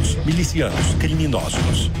 Assassinos, milicianos,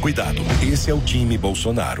 criminosos. Cuidado, esse é o time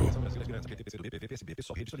Bolsonaro.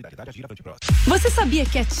 Você sabia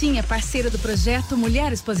que a TIM é parceira do projeto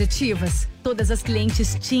Mulheres Positivas? Todas as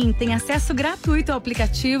clientes TIM têm acesso gratuito ao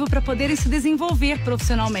aplicativo para poderem se desenvolver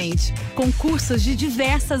profissionalmente, com cursos de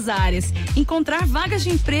diversas áreas, encontrar vagas de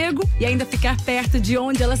emprego e ainda ficar perto de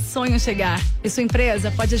onde elas sonham chegar. E sua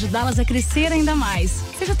empresa pode ajudá-las a crescer ainda mais.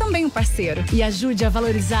 Seja também um parceiro e ajude a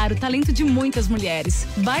valorizar o talento de muitas mulheres.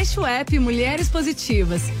 Baixe o app Mulheres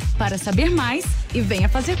Positivas para saber mais e venha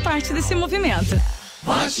fazer parte desse movimento.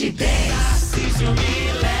 Vote 10.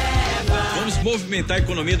 Vamos movimentar a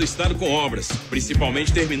economia do estado com obras,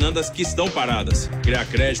 principalmente terminando as que estão paradas. Criar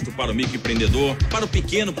crédito para o microempreendedor, para o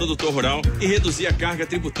pequeno produtor rural e reduzir a carga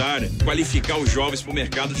tributária. Qualificar os jovens para o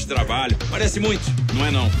mercado de trabalho. Parece muito, não é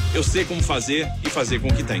não. Eu sei como fazer e fazer com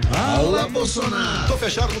o que tem. Alô, Bolsonaro! Tô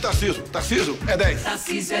fechado com o Tarcísio. Tarcísio é 10.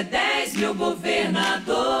 Tarcísio é 10, meu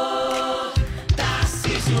governador.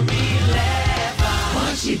 Tarcísio me leva.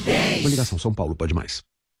 Vote 10. Coligação São Paulo pode mais.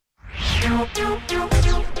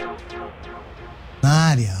 Na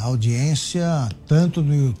área, audiência tanto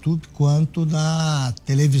no YouTube quanto na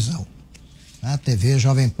televisão, na TV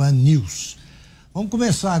Jovem Pan News. Vamos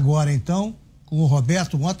começar agora então com o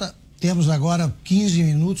Roberto Mota. Temos agora 15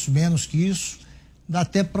 minutos, menos que isso, dá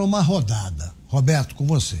até para uma rodada. Roberto, com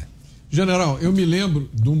você. General, eu me lembro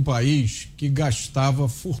de um país que gastava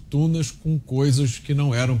fortunas com coisas que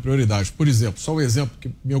não eram prioridades. Por exemplo, só um exemplo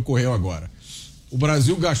que me ocorreu agora. O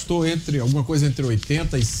Brasil gastou alguma coisa entre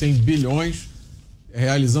 80 e 100 bilhões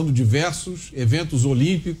realizando diversos eventos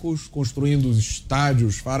olímpicos, construindo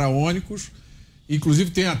estádios faraônicos.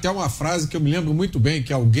 Inclusive tem até uma frase que eu me lembro muito bem,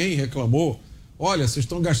 que alguém reclamou: olha, vocês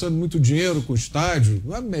estão gastando muito dinheiro com estádio,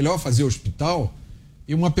 não é melhor fazer hospital?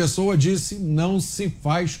 E uma pessoa disse, não se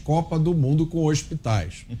faz Copa do Mundo com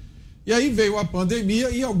hospitais. E aí veio a pandemia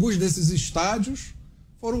e alguns desses estádios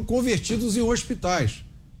foram convertidos em hospitais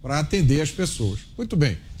para atender as pessoas. Muito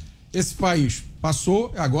bem, esse país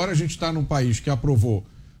passou, agora a gente está num país que aprovou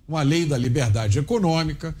uma lei da liberdade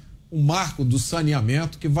econômica, um marco do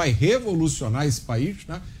saneamento que vai revolucionar esse país,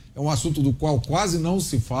 né? É um assunto do qual quase não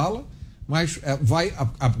se fala, mas vai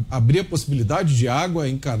abrir a possibilidade de água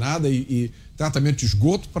encanada e tratamento de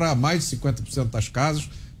esgoto para mais de 50% das casas,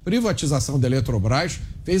 privatização da Eletrobras,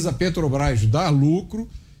 fez a Petrobras dar lucro,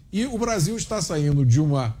 e o Brasil está saiu de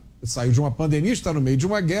uma pandemia, está no meio de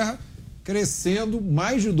uma guerra, crescendo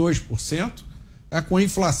mais de 2%, com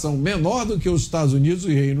inflação menor do que os Estados Unidos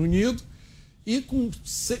e Reino Unido, e com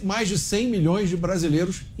mais de 100 milhões de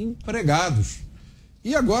brasileiros empregados.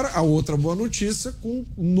 E agora a outra boa notícia, com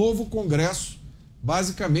um novo Congresso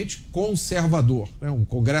basicamente conservador, né? Um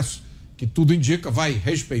Congresso que tudo indica vai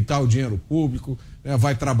respeitar o dinheiro público, né?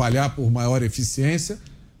 Vai trabalhar por maior eficiência.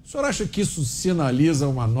 O senhor acha que isso sinaliza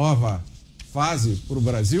uma nova fase para o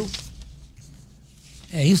Brasil?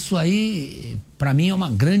 Isso aí, para mim, é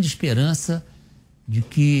uma grande esperança de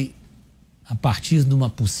que, a partir de uma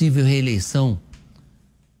possível reeleição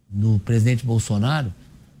do presidente Bolsonaro,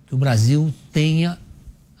 que o Brasil tenha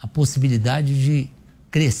a possibilidade de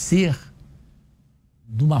crescer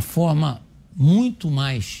de uma forma muito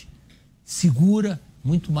mais segura,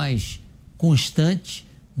 muito mais constante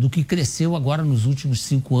do que cresceu agora nos últimos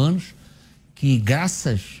 5 anos, que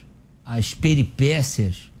graças às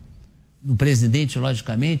peripécias do presidente,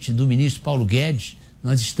 logicamente, do ministro Paulo Guedes,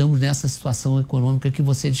 nós estamos nessa situação econômica que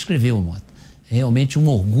você descreveu, Mota. É realmente um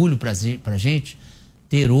orgulho para a gente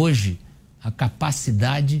ter hoje a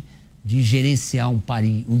capacidade de gerenciar um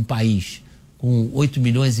país com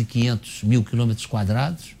 8.500.000 quilômetros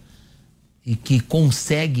quadrados e que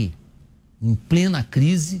consegue, em plena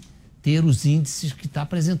crise, ter os índices que está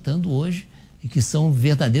apresentando hoje e que são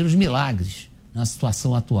verdadeiros milagres na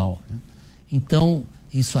situação atual. Então,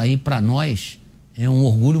 isso aí para nós é um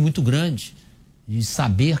orgulho muito grande de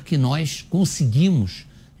saber que nós conseguimos,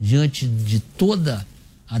 diante de toda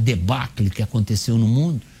a debacle que aconteceu no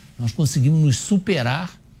mundo, nós conseguimos nos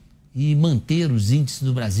superar e manter os índices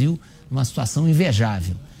do Brasil numa situação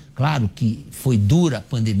invejável. Claro que foi dura a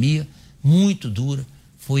pandemia, muito dura.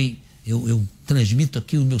 Eu transmito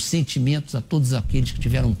aqui os meus sentimentos a todos aqueles que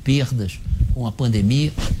tiveram perdas com a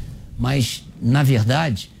pandemia, mas, na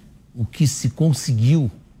verdade, o que se conseguiu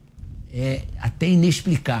é até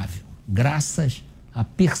inexplicável, graças à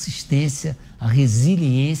persistência, à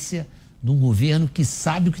resiliência de um governo que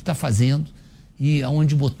sabe o que está fazendo e,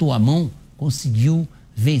 onde botou a mão, conseguiu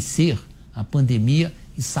vencer a pandemia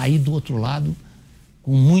e sair do outro lado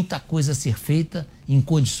com muita coisa a ser feita, em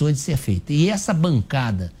condições de ser feita. E essa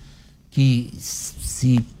bancada que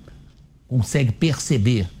se consegue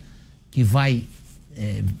perceber que vai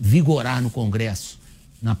vigorar no Congresso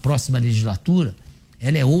na próxima legislatura,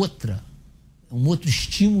 ela é um outro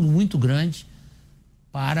estímulo muito grande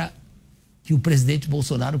para que o presidente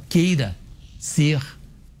Bolsonaro queira ser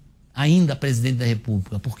ainda presidente da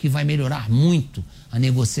República, porque vai melhorar muito a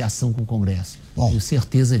negociação com o Congresso. Bom, tenho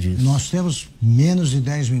certeza disso. Nós temos menos de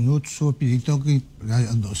 10 minutos, então que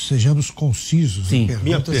sejamos concisos. Sim,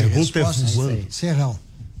 minha pergunta é Serrão.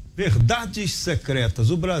 Verdades secretas.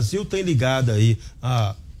 O Brasil tem ligado aí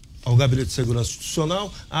ao Gabinete de Segurança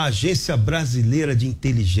Institucional a Agência Brasileira de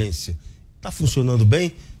Inteligência. Está funcionando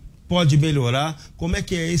bem? Pode melhorar? Como é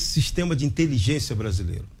que é esse sistema de inteligência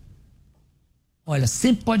brasileiro? Olha,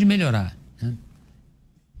 sempre pode melhorar, né?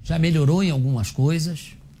 Já melhorou em algumas coisas.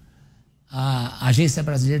 A Agência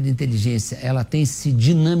Brasileira de Inteligência, ela tem se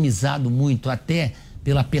dinamizado muito, até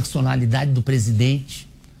pela personalidade do presidente,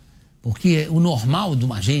 porque o normal de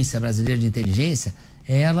uma Agência Brasileira de Inteligência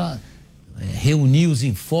é ela reunir os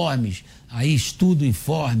informes, aí estuda o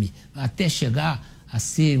informe, até chegar a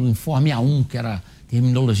ser o informe A1, que era a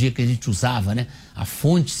terminologia que a gente usava, né? A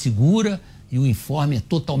fonte segura e o informe é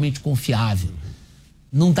totalmente confiável.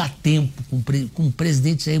 Não dá tempo, com o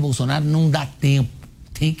presidente Jair Bolsonaro não dá tempo,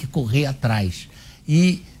 tem que correr atrás.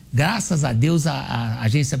 E, graças a Deus, a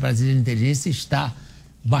Agência Brasileira de Inteligência está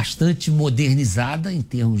bastante modernizada em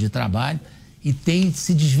termos de trabalho e tem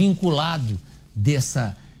se desvinculado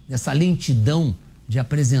dessa lentidão de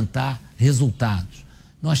apresentar resultados.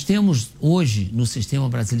 Nós temos hoje, no Sistema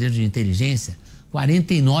Brasileiro de Inteligência,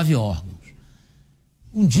 49 órgãos.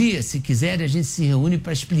 Um dia, se quiser, a gente se reúne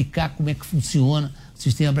para explicar como é que funciona o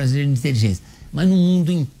Sistema Brasileiro de Inteligência. Mas no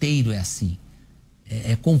mundo inteiro é assim.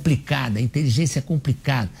 É complicado, a inteligência é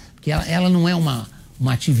complicada, porque ela não é uma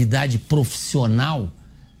atividade profissional,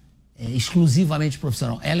 exclusivamente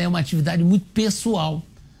profissional. Ela é uma atividade muito pessoal.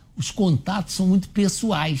 Os contatos são muito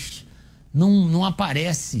pessoais. Não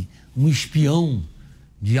aparece um espião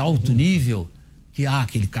de alto nível que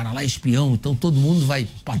aquele cara lá é espião, então todo mundo vai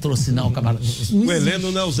patrocinar o camarada. O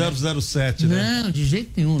Heleno não é o 007, né? Não, de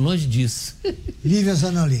jeito nenhum, longe disso. Lívia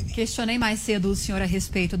Zanolini. Questionei mais cedo o senhor a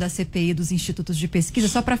respeito da CPI dos institutos de pesquisa.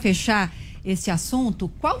 Só para fechar esse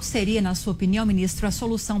assunto, qual seria, na sua opinião, ministro, a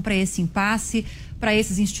solução para esse impasse, para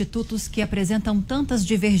esses institutos que apresentam tantas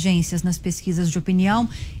divergências nas pesquisas de opinião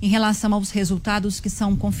em relação aos resultados que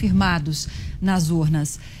são confirmados nas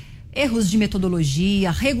urnas? Erros de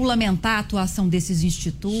metodologia, regulamentar a atuação desses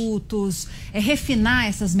institutos, refinar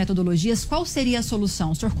essas metodologias, qual seria a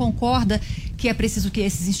solução? O senhor concorda que é preciso que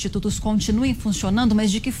esses institutos continuem funcionando, mas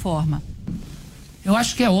de que forma? Eu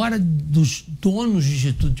acho que é hora dos donos de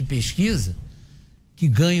instituto de pesquisa, que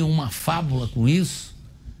ganham uma fábula com isso,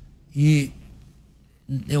 e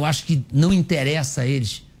eu acho que não interessa a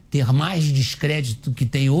eles ter mais descrédito do que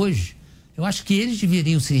tem hoje. Eu acho que eles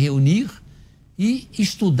deveriam se reunir e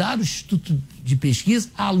estudar o Instituto de Pesquisa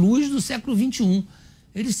à luz do século XXI.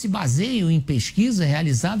 Eles se baseiam em pesquisas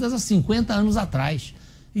realizadas há 50 anos atrás.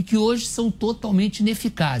 e que hoje são totalmente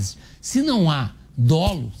ineficazes. Se não há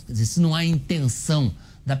dolo, quer dizer, se não há intenção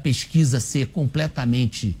da pesquisa ser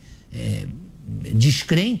completamente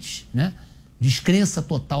descrente, né? Descrença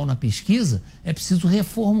total na pesquisa, é preciso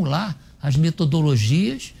reformular as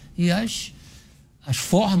metodologias e as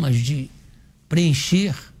formas de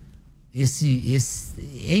preencher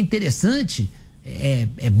é interessante,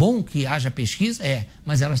 é bom que haja pesquisa,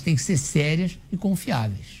 mas elas têm que ser sérias e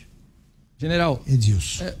confiáveis. General,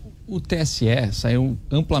 Edilson, o TSE saiu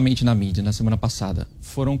amplamente na mídia na semana passada.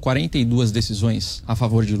 Foram 42 decisões a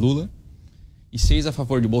favor de Lula e 6 a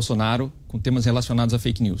favor de Bolsonaro, com temas relacionados a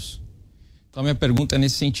fake news. Então, a minha pergunta é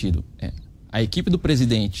nesse sentido. A equipe do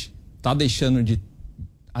presidente está deixando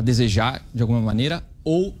a desejar de alguma maneira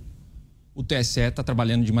ou o TSE está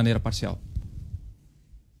trabalhando de maneira parcial?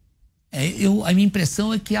 A minha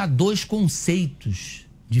impressão é que há 2 conceitos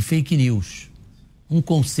de fake news. Um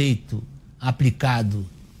conceito aplicado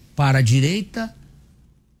para a direita,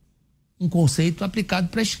 um conceito aplicado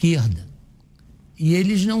para a esquerda. E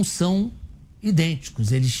eles não são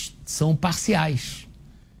idênticos, eles são parciais.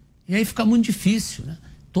 E aí fica muito difícil, né?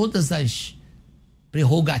 Todas as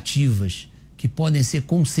prerrogativas que podem ser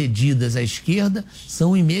concedidas à esquerda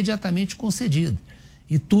são imediatamente concedidas.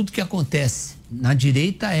 E tudo que acontece na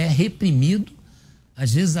direita é reprimido,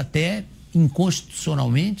 às vezes até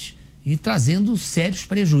inconstitucionalmente, e trazendo sérios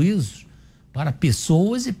prejuízos para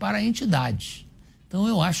pessoas e para entidades. Então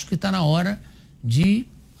eu acho que está na hora de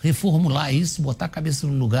reformular isso, botar a cabeça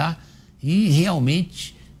no lugar e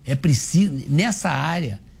realmente é preciso, nessa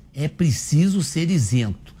área, é preciso ser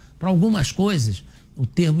isento. Para algumas coisas, o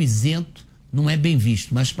termo isento não é bem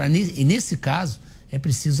visto, mas nesse caso é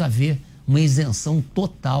preciso haver uma isenção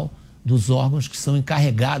total dos órgãos que são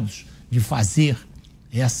encarregados de fazer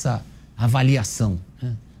essa avaliação,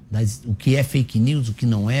 né? O que é fake news, o que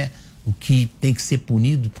não é, o que tem que ser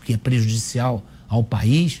punido porque é prejudicial ao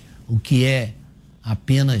país, o que é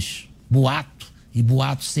apenas boato, e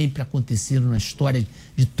boatos sempre aconteceram na história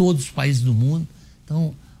de todos os países do mundo.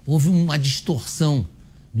 Então, houve uma distorção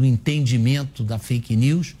no entendimento da fake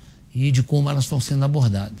news e de como elas estão sendo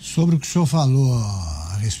abordadas. Sobre o que o senhor falou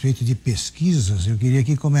a respeito de pesquisas, eu queria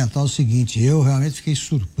aqui comentar o seguinte: eu realmente fiquei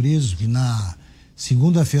surpreso que na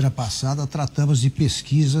segunda-feira passada tratamos de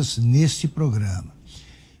pesquisas neste programa.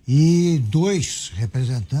 E 2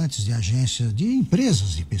 representantes de agências, de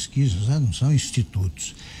empresas de pesquisas, né, não são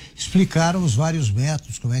institutos, explicaram os vários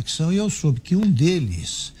métodos, como é que são, e eu soube que um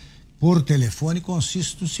deles, por telefone,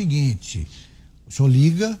 consiste no seguinte: o senhor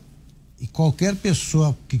liga e qualquer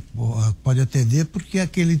pessoa que pode atender, porque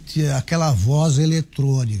aquela voz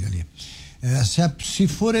eletrônica ali. Se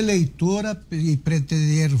for eleitora e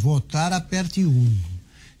pretender votar, aperte 1.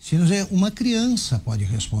 Se não sei, uma criança pode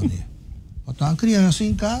responder. Botar uma criança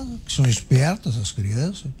em casa, que são espertas as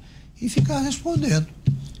crianças, e ficar respondendo.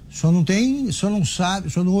 Só não sabe,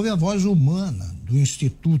 só não ouve a voz humana do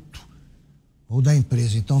instituto ou da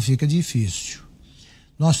empresa, então fica difícil.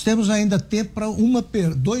 Nós temos ainda tempo para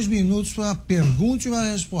 2 minutos para uma pergunta e uma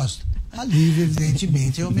resposta. A Lívia,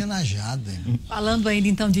 evidentemente, é homenageada. Falando ainda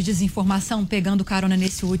então de desinformação, pegando carona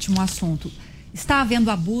nesse último assunto, está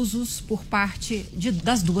havendo abusos por parte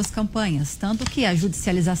das 2 campanhas, tanto que a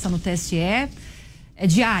judicialização no TSE é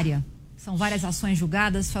diária. São várias ações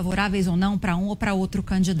julgadas, favoráveis ou não, para um ou para outro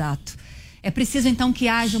candidato. É preciso, então, que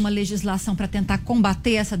haja uma legislação para tentar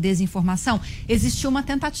combater essa desinformação. Existiu uma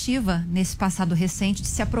tentativa, nesse passado recente, de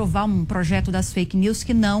se aprovar um projeto das fake news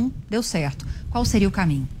que não deu certo. Qual seria o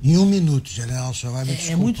caminho? Em 1 minuto, general, só vai me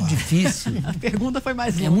desculpar. É muito difícil. A pergunta foi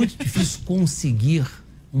mais longa. É muito difícil conseguir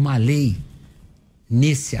uma lei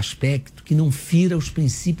nesse aspecto que não fira os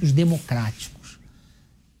princípios democráticos.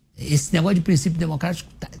 Esse negócio de princípio democrático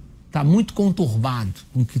está muito conturbado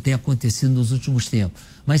com o que tem acontecido nos últimos tempos.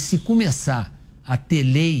 Mas se começar a ter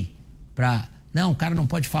lei para... Não, o cara não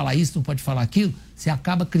pode falar isso, não pode falar aquilo, você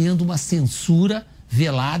acaba criando uma censura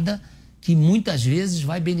velada que muitas vezes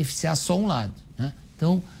vai beneficiar só um lado, né?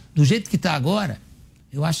 Então, do jeito que está agora,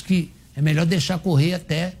 eu acho que é melhor deixar correr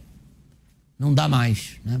até não dar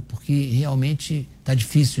mais, né? Porque realmente está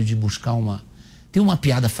difícil de buscar uma... Tem uma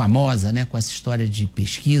piada famosa, né, com essa história de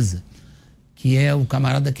pesquisa, que é o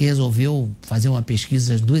camarada que resolveu fazer uma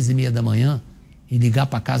pesquisa às 2h30 da manhã e ligar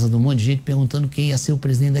para a casa de um monte de gente perguntando quem ia ser o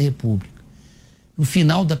presidente da República. No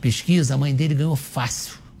final da pesquisa, a mãe dele ganhou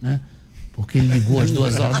fácil, né? Porque ele ligou às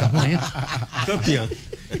 2h da manhã. Campeão.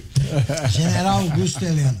 General Augusto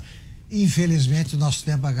Heleno, infelizmente o nosso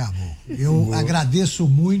tempo acabou. Eu agradeço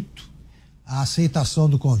muito a aceitação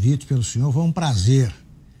do convite pelo senhor. Foi um prazer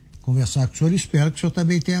conversar com o senhor e espero que o senhor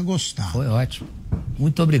também tenha gostado. Foi ótimo.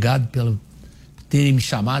 Muito obrigado pelo terem me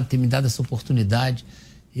chamado, ter me dado essa oportunidade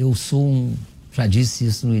Eu sou já disse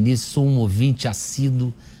isso no início, sou um ouvinte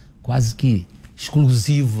assíduo, quase que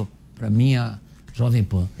exclusivo para mim a Jovem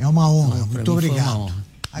Pan. É uma honra, então, muito obrigado.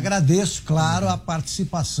 Agradeço, claro, a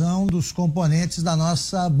participação dos componentes da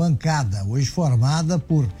nossa bancada, hoje formada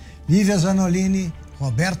por Lívia Zanolini,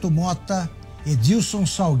 Roberto Mota, Edilson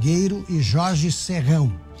Salgueiro e Jorge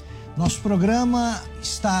Serrão. Nosso programa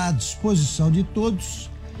está à disposição de todos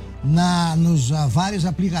nos vários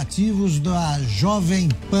aplicativos da Jovem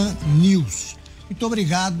Pan News. Muito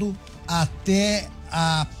obrigado, até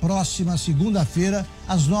a próxima segunda-feira,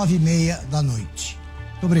 às 9h30 da noite.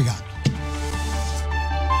 Muito obrigado.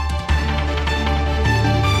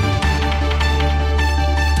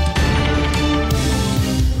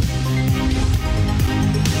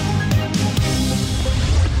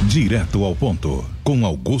 Direto ao ponto, com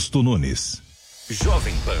Augusto Nunes.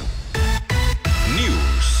 Jovem Pan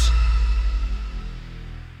News.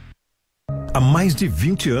 Há mais de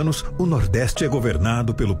 20 anos, o Nordeste é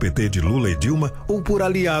governado pelo PT de Lula e Dilma ou por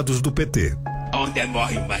aliados do PT. Onde é que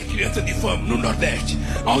morrem mais crianças de fome? No Nordeste.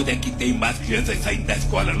 Onde é que tem mais crianças saindo da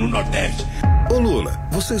escola? No Nordeste. Ô Lula,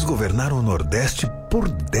 vocês governaram o Nordeste por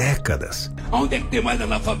décadas. Onde é que tem mais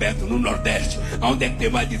analfabeto? No Nordeste. Onde é que tem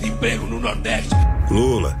mais desemprego? No Nordeste.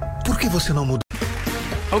 Lula, por que você não muda?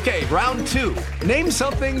 Okay, round 2. Name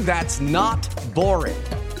something that's not boring.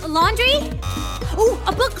 A laundry? Ooh,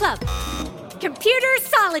 a book club. Computer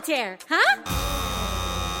solitaire, huh?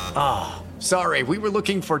 Ah, sorry, we were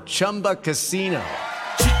looking for Chumba Casino.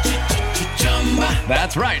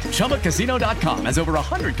 That's right, ChumbaCasino.com has over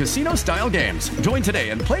 100 casino-style games. Join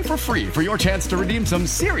today and play for free for your chance to redeem some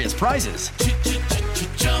serious prizes.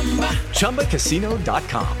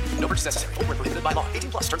 ChumbaCasino.com. No purchase necessary. Void where prohibited by law.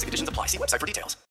 18+ terms and conditions apply. See website for details.